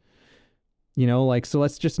said, so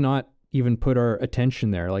let's just not even put our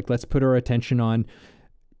attention there. Like, let's put our attention on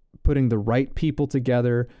putting the right people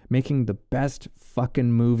together, making the best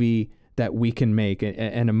fucking movie that we can make,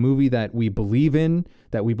 and a movie that we believe in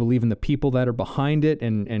the people that are behind it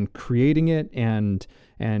and creating it, and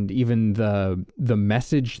even the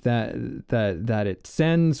message that it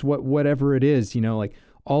sends, whatever it is, like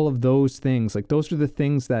all of those things. Like, those are the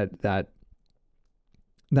things that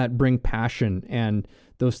bring passion, and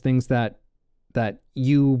those things that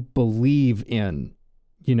you believe in,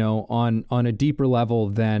 on a deeper level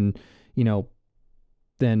than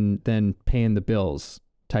paying the bills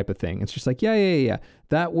type of thing. It's just like, yeah.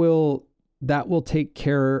 That will take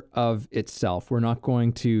care of itself. We're not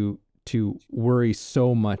going to worry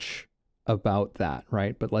so much about that.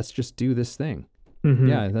 Right. But let's just do this thing. Mm-hmm.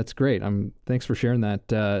 Yeah, that's great. Thanks for sharing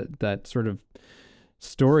that sort of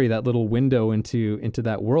story, that little window into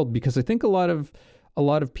that world, because I think a lot of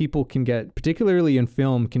people can get, particularly in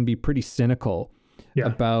film, can be pretty cynical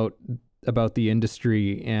about the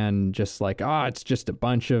industry, and just like, it's just a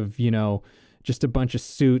bunch of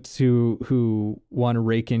suits who want to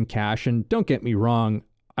rake in cash. And don't get me wrong,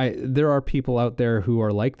 there are people out there who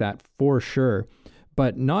are like that for sure,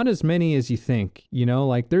 but not as many as you think.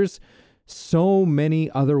 Like, there's so many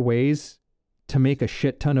other ways to make a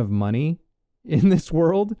shit ton of money in this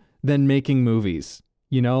world than making movies.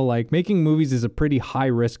 You know, like making movies is a pretty high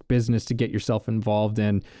risk business to get yourself involved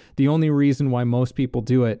in. The only reason why most people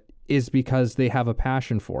do it is because they have a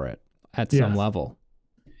passion for it at some level.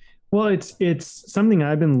 Well, it's something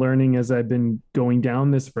I've been learning as I've been going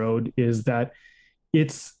down this road, is that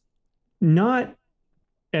it's not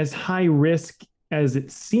as high risk as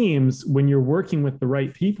it seems when you're working with the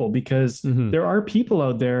right people, because there are people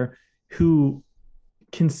out there who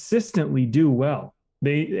consistently do well.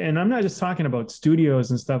 And I'm not just talking about studios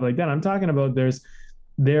and stuff like that. I'm talking about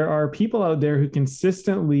there are people out there who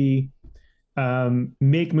consistently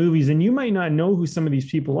make movies, and you might not know who some of these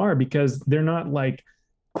people are because they're not like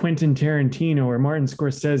Quentin Tarantino or Martin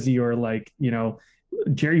Scorsese or like, you know,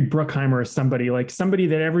 Jerry Bruckheimer or somebody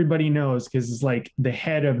that everybody knows because it's like the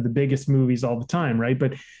head of the biggest movies all the time, right?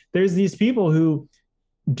 But there's these people who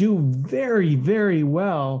do very, very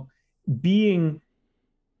well being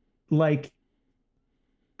like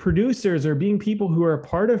producers or being people who are a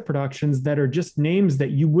part of productions that are just names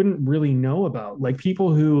that you wouldn't really know about, like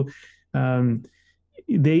people who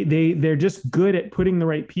they're just good at putting the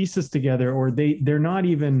right pieces together, or they're not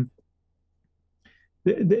even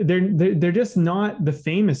they're just not the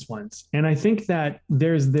famous ones. And I think that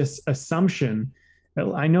there's this assumption,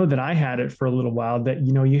 I know that I had it for a little while, that,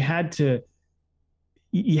 you know, you had to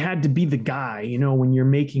be the guy, you know, when you're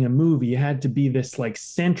making a movie, you had to be this like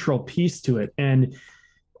central piece to it. And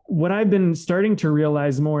what I've been starting to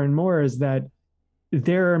realize more and more is that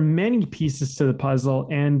there are many pieces to the puzzle,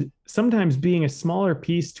 and sometimes being a smaller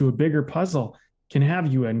piece to a bigger puzzle can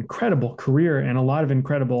have you an incredible career and a lot of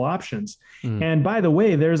incredible options. And by the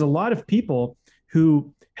way, there's a lot of people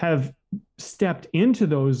who have stepped into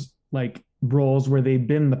those like roles where they've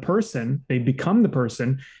been the person, they become the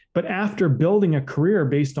person, but after building a career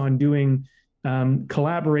based on doing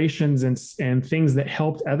collaborations and things that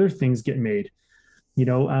helped other things get made, you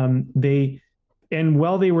know, and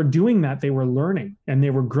while they were doing that, they were learning and they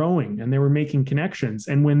were growing and they were making connections.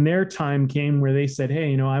 And when their time came where they said,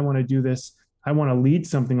 hey, you know, I want to do this, I want to lead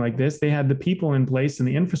something like this, they had the people in place and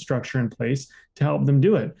the infrastructure in place to help them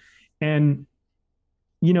do it. And,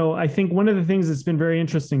 you know, I think one of the things that's been very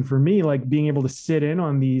interesting for me, like being able to sit in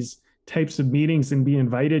on these types of meetings and be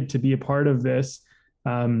invited to be a part of this,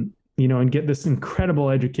 you know, and get this incredible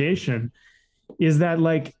education, is that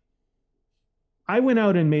like, I went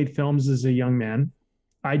out and made films as a young man.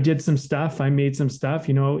 I did some stuff. I made some stuff,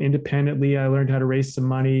 you know, independently. I learned how to raise some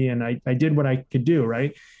money, and I did what I could do,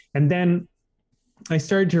 right? And then I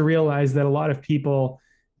started to realize that a lot of people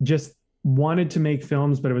just wanted to make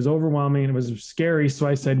films, but it was overwhelming and it was scary. So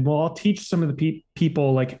I said, well, I'll teach some of the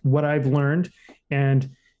people like what I've learned. And,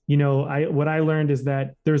 you know, what I learned is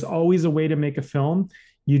that there's always a way to make a film.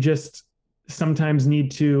 You just sometimes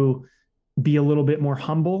need to be a little bit more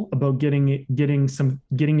humble about getting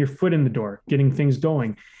your foot in the door, getting things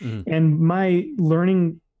going. And my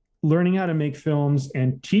learning how to make films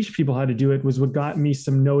and teach people how to do it was what got me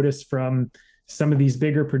some notice from some of these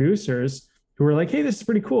bigger producers who were like, hey, this is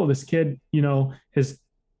pretty cool. This kid, you know, has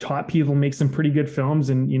taught people make some pretty good films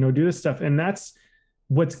and, you know, do this stuff. And that's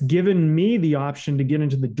what's given me the option to get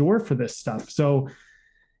into the door for this stuff. So,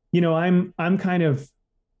 you know, I'm kind of,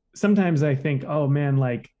 sometimes I think, oh man,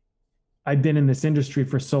 like I've been in this industry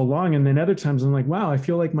for so long. And then other times I'm like, wow, I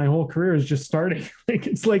feel like my whole career is just starting. Like,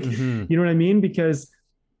 it's like, you know what I mean? Because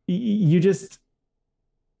you just,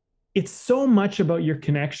 it's so much about your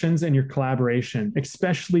connections and your collaboration,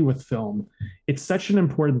 especially with film. It's such an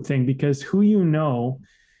important thing because who you know,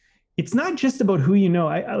 it's not just about who you know.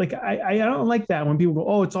 I don't like that when people go,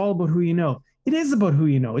 oh, it's all about who you know. It is about who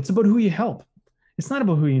you know. It's about who you help. It's not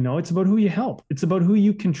about who you know. It's about who you help. It's about who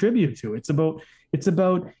you contribute to. It's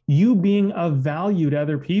about you being of value to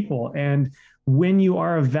other people. And when you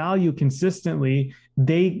are of value consistently,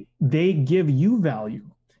 they give you value,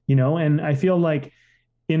 you know? And I feel like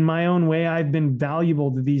in my own way, I've been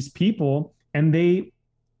valuable to these people and they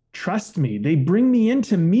trust me. They bring me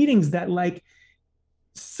into meetings that like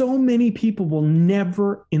so many people will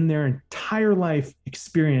never in their entire life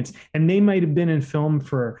experience. And they might've been in film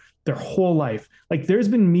for their whole life. Like there's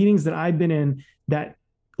been meetings that I've been in that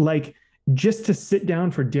like just to sit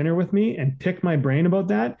down for dinner with me and pick my brain about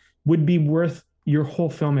that would be worth your whole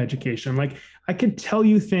film education. Like I could tell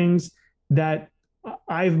you things that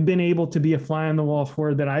I've been able to be a fly on the wall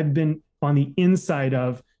for, that I've been on the inside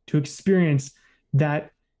of to experience,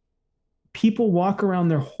 that people walk around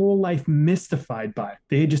their whole life mystified by.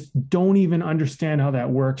 They just don't even understand how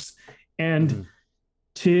that works. And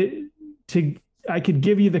I could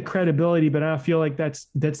give you the credibility, but I feel like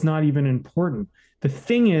that's not even important The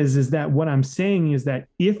thing is that what I'm saying is that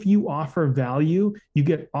if you offer value, you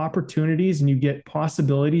get opportunities and you get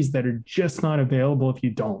possibilities that are just not available if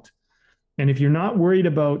you don't. And if you're not worried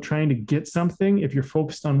about trying to get something, if you're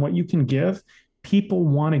focused on what you can give, people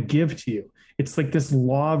want to give to you. It's like this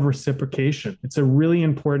law of reciprocation. It's a really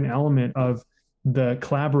important element of the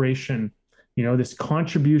collaboration, this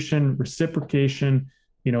contribution, reciprocation,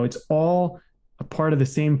 it's all a part of the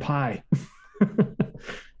same pie.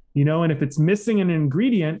 And if it's missing an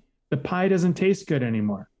ingredient, the pie doesn't taste good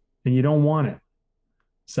anymore and you don't want it.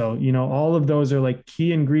 So, all of those are like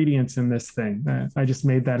key ingredients in this thing. I just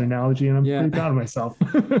made that analogy and I'm pretty proud of myself.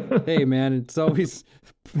 Hey man, it's always,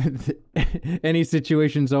 any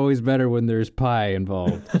situation's always better when there's pie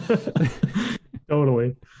involved.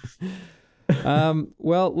 Totally.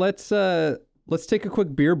 Well, let's take a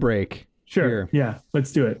quick beer break. Sure. Here. Yeah,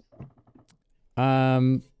 let's do it.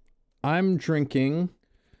 I'm drinking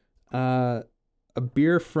a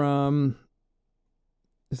beer from,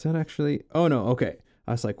 is that actually, oh no, okay.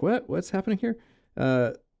 I was like, what's happening here?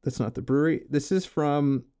 That's not the brewery. This is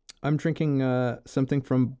from, I'm drinking something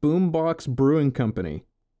from Boombox Brewing Company.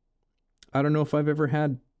 I don't know if I've ever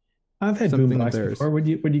had Boombox before. What'd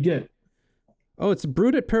you get? Oh, it's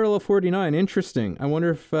brewed at Parallel 49. Interesting. I wonder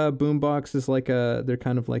if Boombox is they're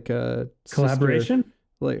kind of like a collaboration?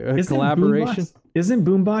 Like a collaboration. Isn't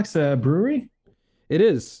Boombox a brewery? It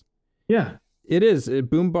is. Yeah. It is a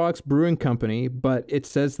Boombox Brewing Company, but it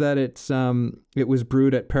says that it was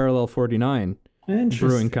brewed at Parallel 49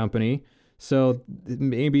 Brewing Company. So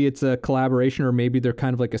maybe it's a collaboration, or maybe they're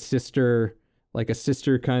kind of like a sister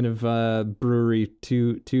kind of brewery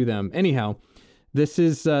to them. Anyhow,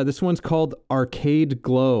 this one's called Arcade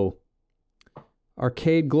Glow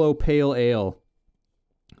Pale Ale.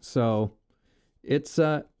 So it's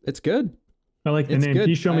good. I like the name. Good. Can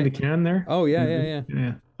you show me the can there? Oh yeah.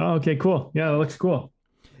 Oh, okay, cool. Yeah, that looks cool.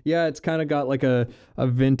 Yeah, it's kind of got like a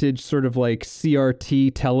vintage sort of like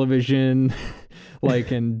CRT television, like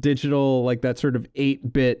and digital, like that sort of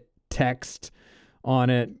 8-bit text on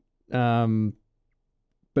it. But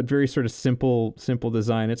very sort of simple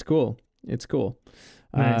design. It's cool.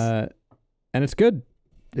 Nice. And it's good.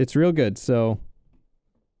 It's real good. So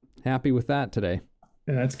happy with that today.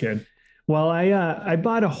 Yeah, that's good. Well, I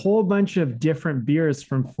bought a whole bunch of different beers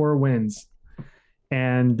from Four Winds.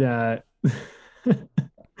 And I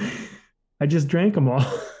just drank them all.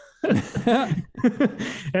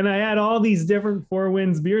 And I had all these different Four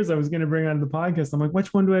Winds beers I was going to bring onto the podcast. I'm like,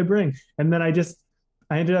 which one do I bring? And then I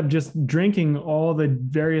ended up just drinking all the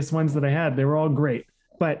various ones that I had. They were all great.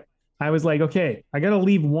 But I was like, okay, I got to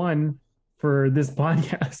leave one for this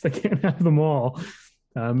podcast. I can't have them all.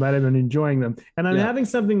 But I've been enjoying them. And I'm having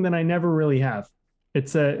something that I never really have.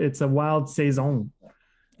 It's a wild saison.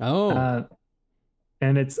 Oh.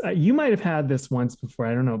 And it's you might have had this once before,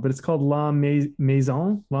 I don't know, but it's called La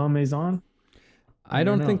Maison. I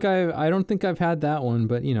don't think I've had that one,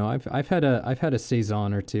 but I've had a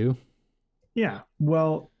saison or two. Yeah,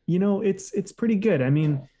 well, it's pretty good. I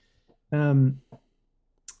mean, they're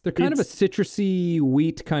kind of a citrusy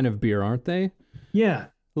wheat kind of beer, aren't they? Yeah,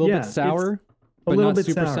 a little bit sour, but not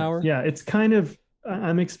super sour. Yeah, it's kind of.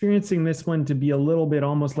 I'm experiencing this one to be a little bit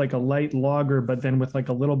almost like a light lager, but then with like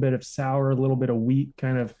a little bit of sour, a little bit of wheat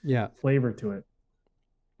kind of flavor to it.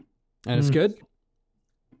 And it's good?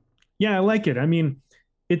 Yeah, I like it. I mean,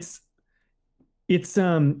 it's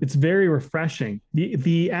very refreshing.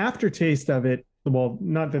 The aftertaste of it, well,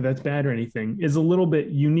 not that that's bad or anything, is a little bit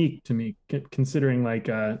unique to me, considering like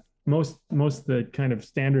most of the kind of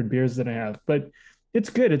standard beers that I have. But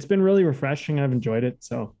it's good. It's been really refreshing. I've enjoyed it.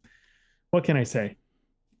 So what can I say?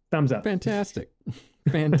 Thumbs up. Fantastic.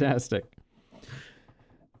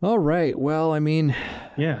 All right. Well, I mean,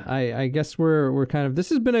 yeah. I guess we're kind of, this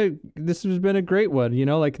has been a great one.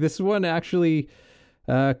 Like this one actually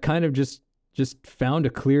kind of just found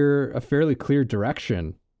a fairly clear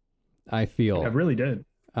direction, I feel. Yeah, it really did.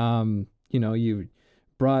 You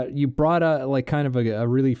brought a like kind of a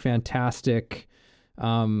really fantastic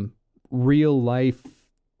real life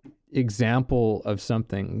example of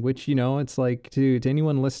something, which it's like to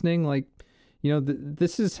anyone listening, like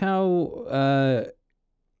this is how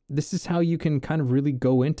you can kind of really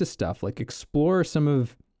go into stuff, like explore some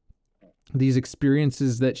of these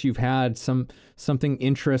experiences that you've had, something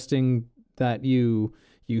interesting that you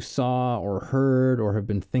saw or heard or have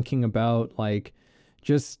been thinking about, like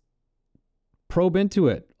just probe into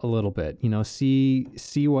it a little bit,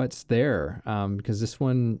 see what's there, because this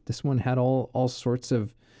one had all sorts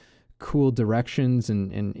of cool directions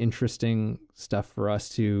and interesting stuff for us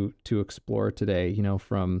to explore today,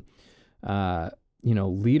 from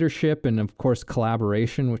leadership and of course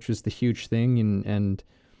collaboration, which is the huge thing, and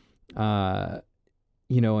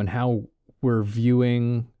and how we're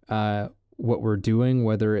viewing what we're doing,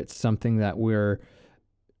 whether it's something that we're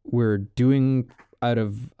doing out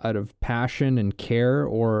of passion and care,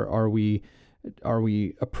 or are we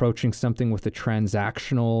approaching something with a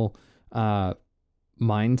transactional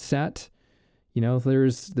mindset?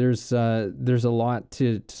 There's a lot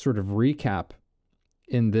to sort of recap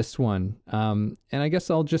in this one, and I guess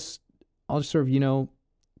I'll just sort of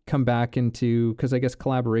come back into, because I guess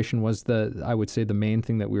collaboration was I would say the main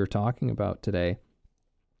thing that we were talking about today.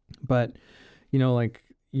 But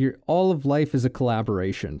all of life is a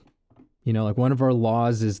collaboration. Like one of our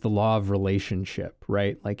laws is the law of relationship,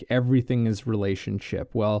 right? Like everything is relationship.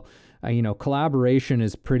 Well, collaboration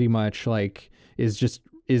is pretty much like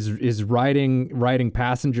is riding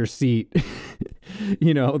passenger seat,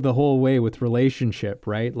 the whole way with relationship,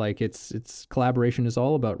 right? Like it's collaboration is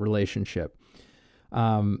all about relationship.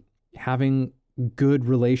 Having good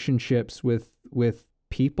relationships with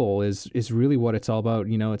people is really what it's all about.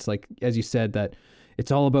 It's like, as you said, that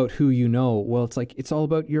it's all about who you know. Well, it's like, it's all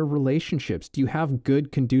about your relationships. Do you have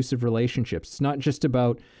good, conducive relationships? It's not just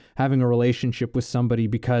about having a relationship with somebody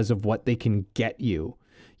because of what they can get you.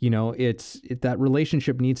 That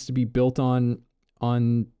relationship needs to be built on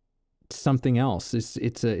something else.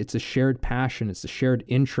 It's a shared passion. It's a shared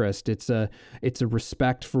interest. It's a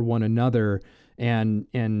respect for one another, and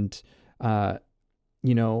a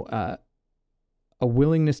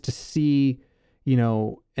willingness to see,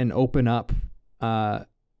 and open up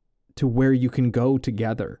to where you can go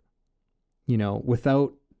together,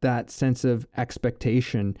 without that sense of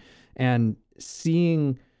expectation, and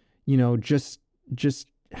seeing, just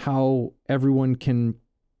how everyone can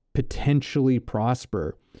potentially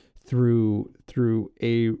prosper through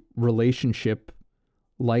a relationship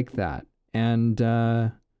like that. And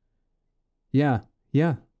I'll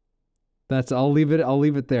leave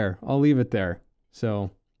it there.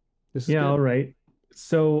 So this is good. All right.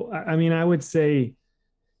 So, I mean, I would say,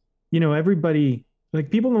 everybody, like,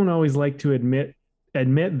 people don't always like to admit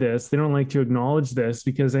this. They don't like to acknowledge this,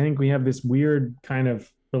 because I think we have this weird kind of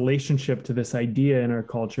relationship to this idea in our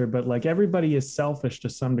culture, but like everybody is selfish to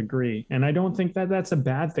some degree. And I don't think that that's a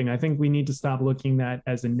bad thing. I think we need to stop looking at that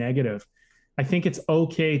as a negative. I think it's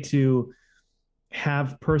okay to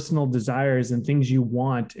have personal desires and things you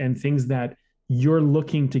want and things that you're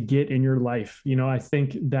looking to get in your life. I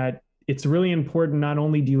think that it's really important. Not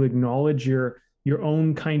only do you acknowledge your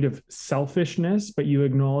own kind of selfishness, but you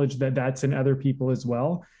acknowledge that that's in other people as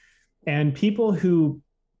well. And people who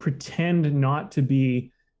pretend not to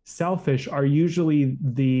be selfish are usually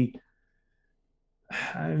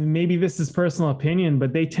maybe this is personal opinion,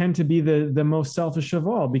 but they tend to be the most selfish of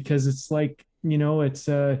all, because it's like, it's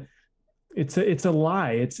a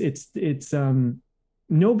lie. It's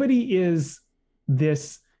nobody is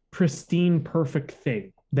this pristine, perfect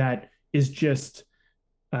thing that is just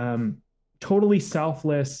totally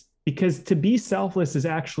selfless, because to be selfless is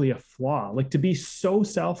actually a flaw. Like, to be so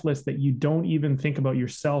selfless that you don't even think about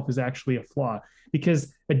yourself is actually a flaw,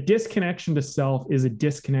 because a disconnection to self is a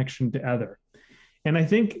disconnection to other. And I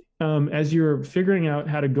think as you're figuring out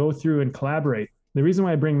how to go through and collaborate, the reason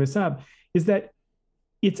why I bring this up is that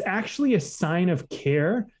it's actually a sign of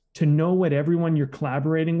care to know what everyone you're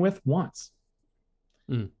collaborating with wants.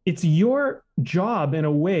 It's your job in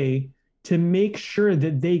a way to make sure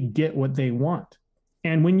that they get what they want.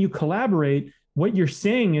 And when you collaborate, what you're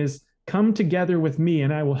saying is, come together with me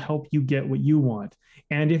and I will help you get what you want.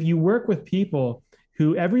 And if you work with people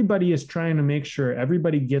who everybody is trying to make sure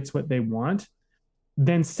everybody gets what they want,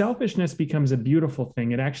 then selfishness becomes a beautiful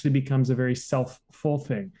thing. It actually becomes a very self-full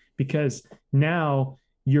thing, because now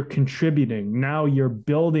you're contributing. Now you're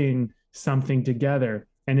building something together.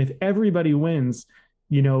 And if everybody wins,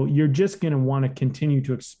 you're just going to want to continue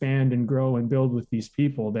to expand and grow and build with these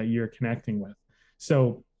people that you're connecting with.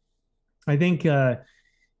 So I think,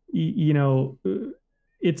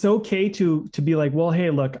 it's okay to be like, well, hey,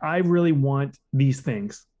 look, I really want these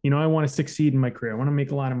things. I want to succeed in my career. I want to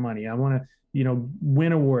make a lot of money. I want to,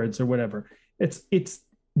 win awards or whatever. It's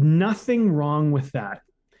nothing wrong with that,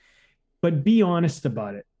 but be honest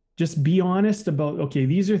about it. Just be honest about, okay,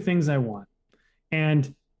 these are things I want,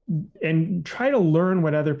 and try to learn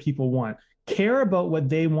what other people want. Care about what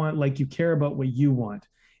they want like you care about what you want.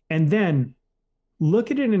 And then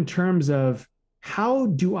look at it in terms of, how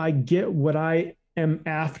do I get what I am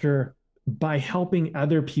after by helping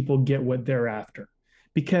other people get what they're after?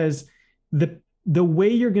 Because the way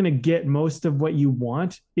you're going to get most of what you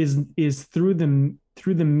want is through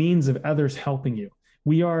the means of others helping you.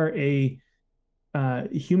 We are a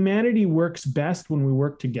humanity works best when we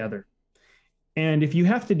work together. And if you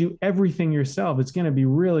have to do everything yourself, it's going to be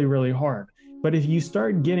really, really hard. But if you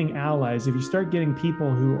start getting allies, if you start getting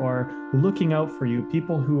people who are looking out for you,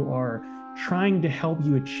 people who are trying to help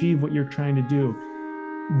you achieve what you're trying to do,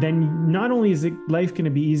 then not only is life going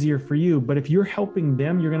to be easier for you, but if you're helping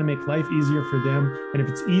them, you're going to make life easier for them. And if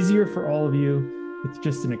it's easier for all of you, it's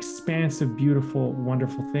just an expansive, beautiful,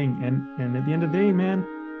 wonderful thing. And at the end of the day, man,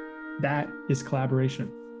 that is collaboration.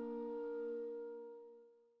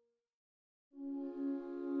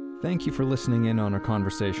 Thank you for listening in on our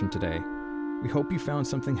conversation today. We hope you found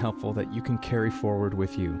something helpful that you can carry forward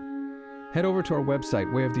with you. Head over to our website,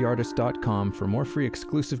 wayoftheartist.com, for more free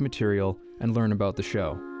exclusive material and learn about the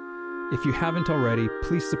show. If you haven't already,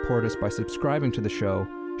 please support us by subscribing to the show,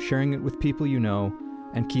 sharing it with people you know,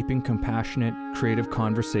 and keeping compassionate, creative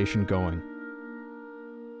conversation going.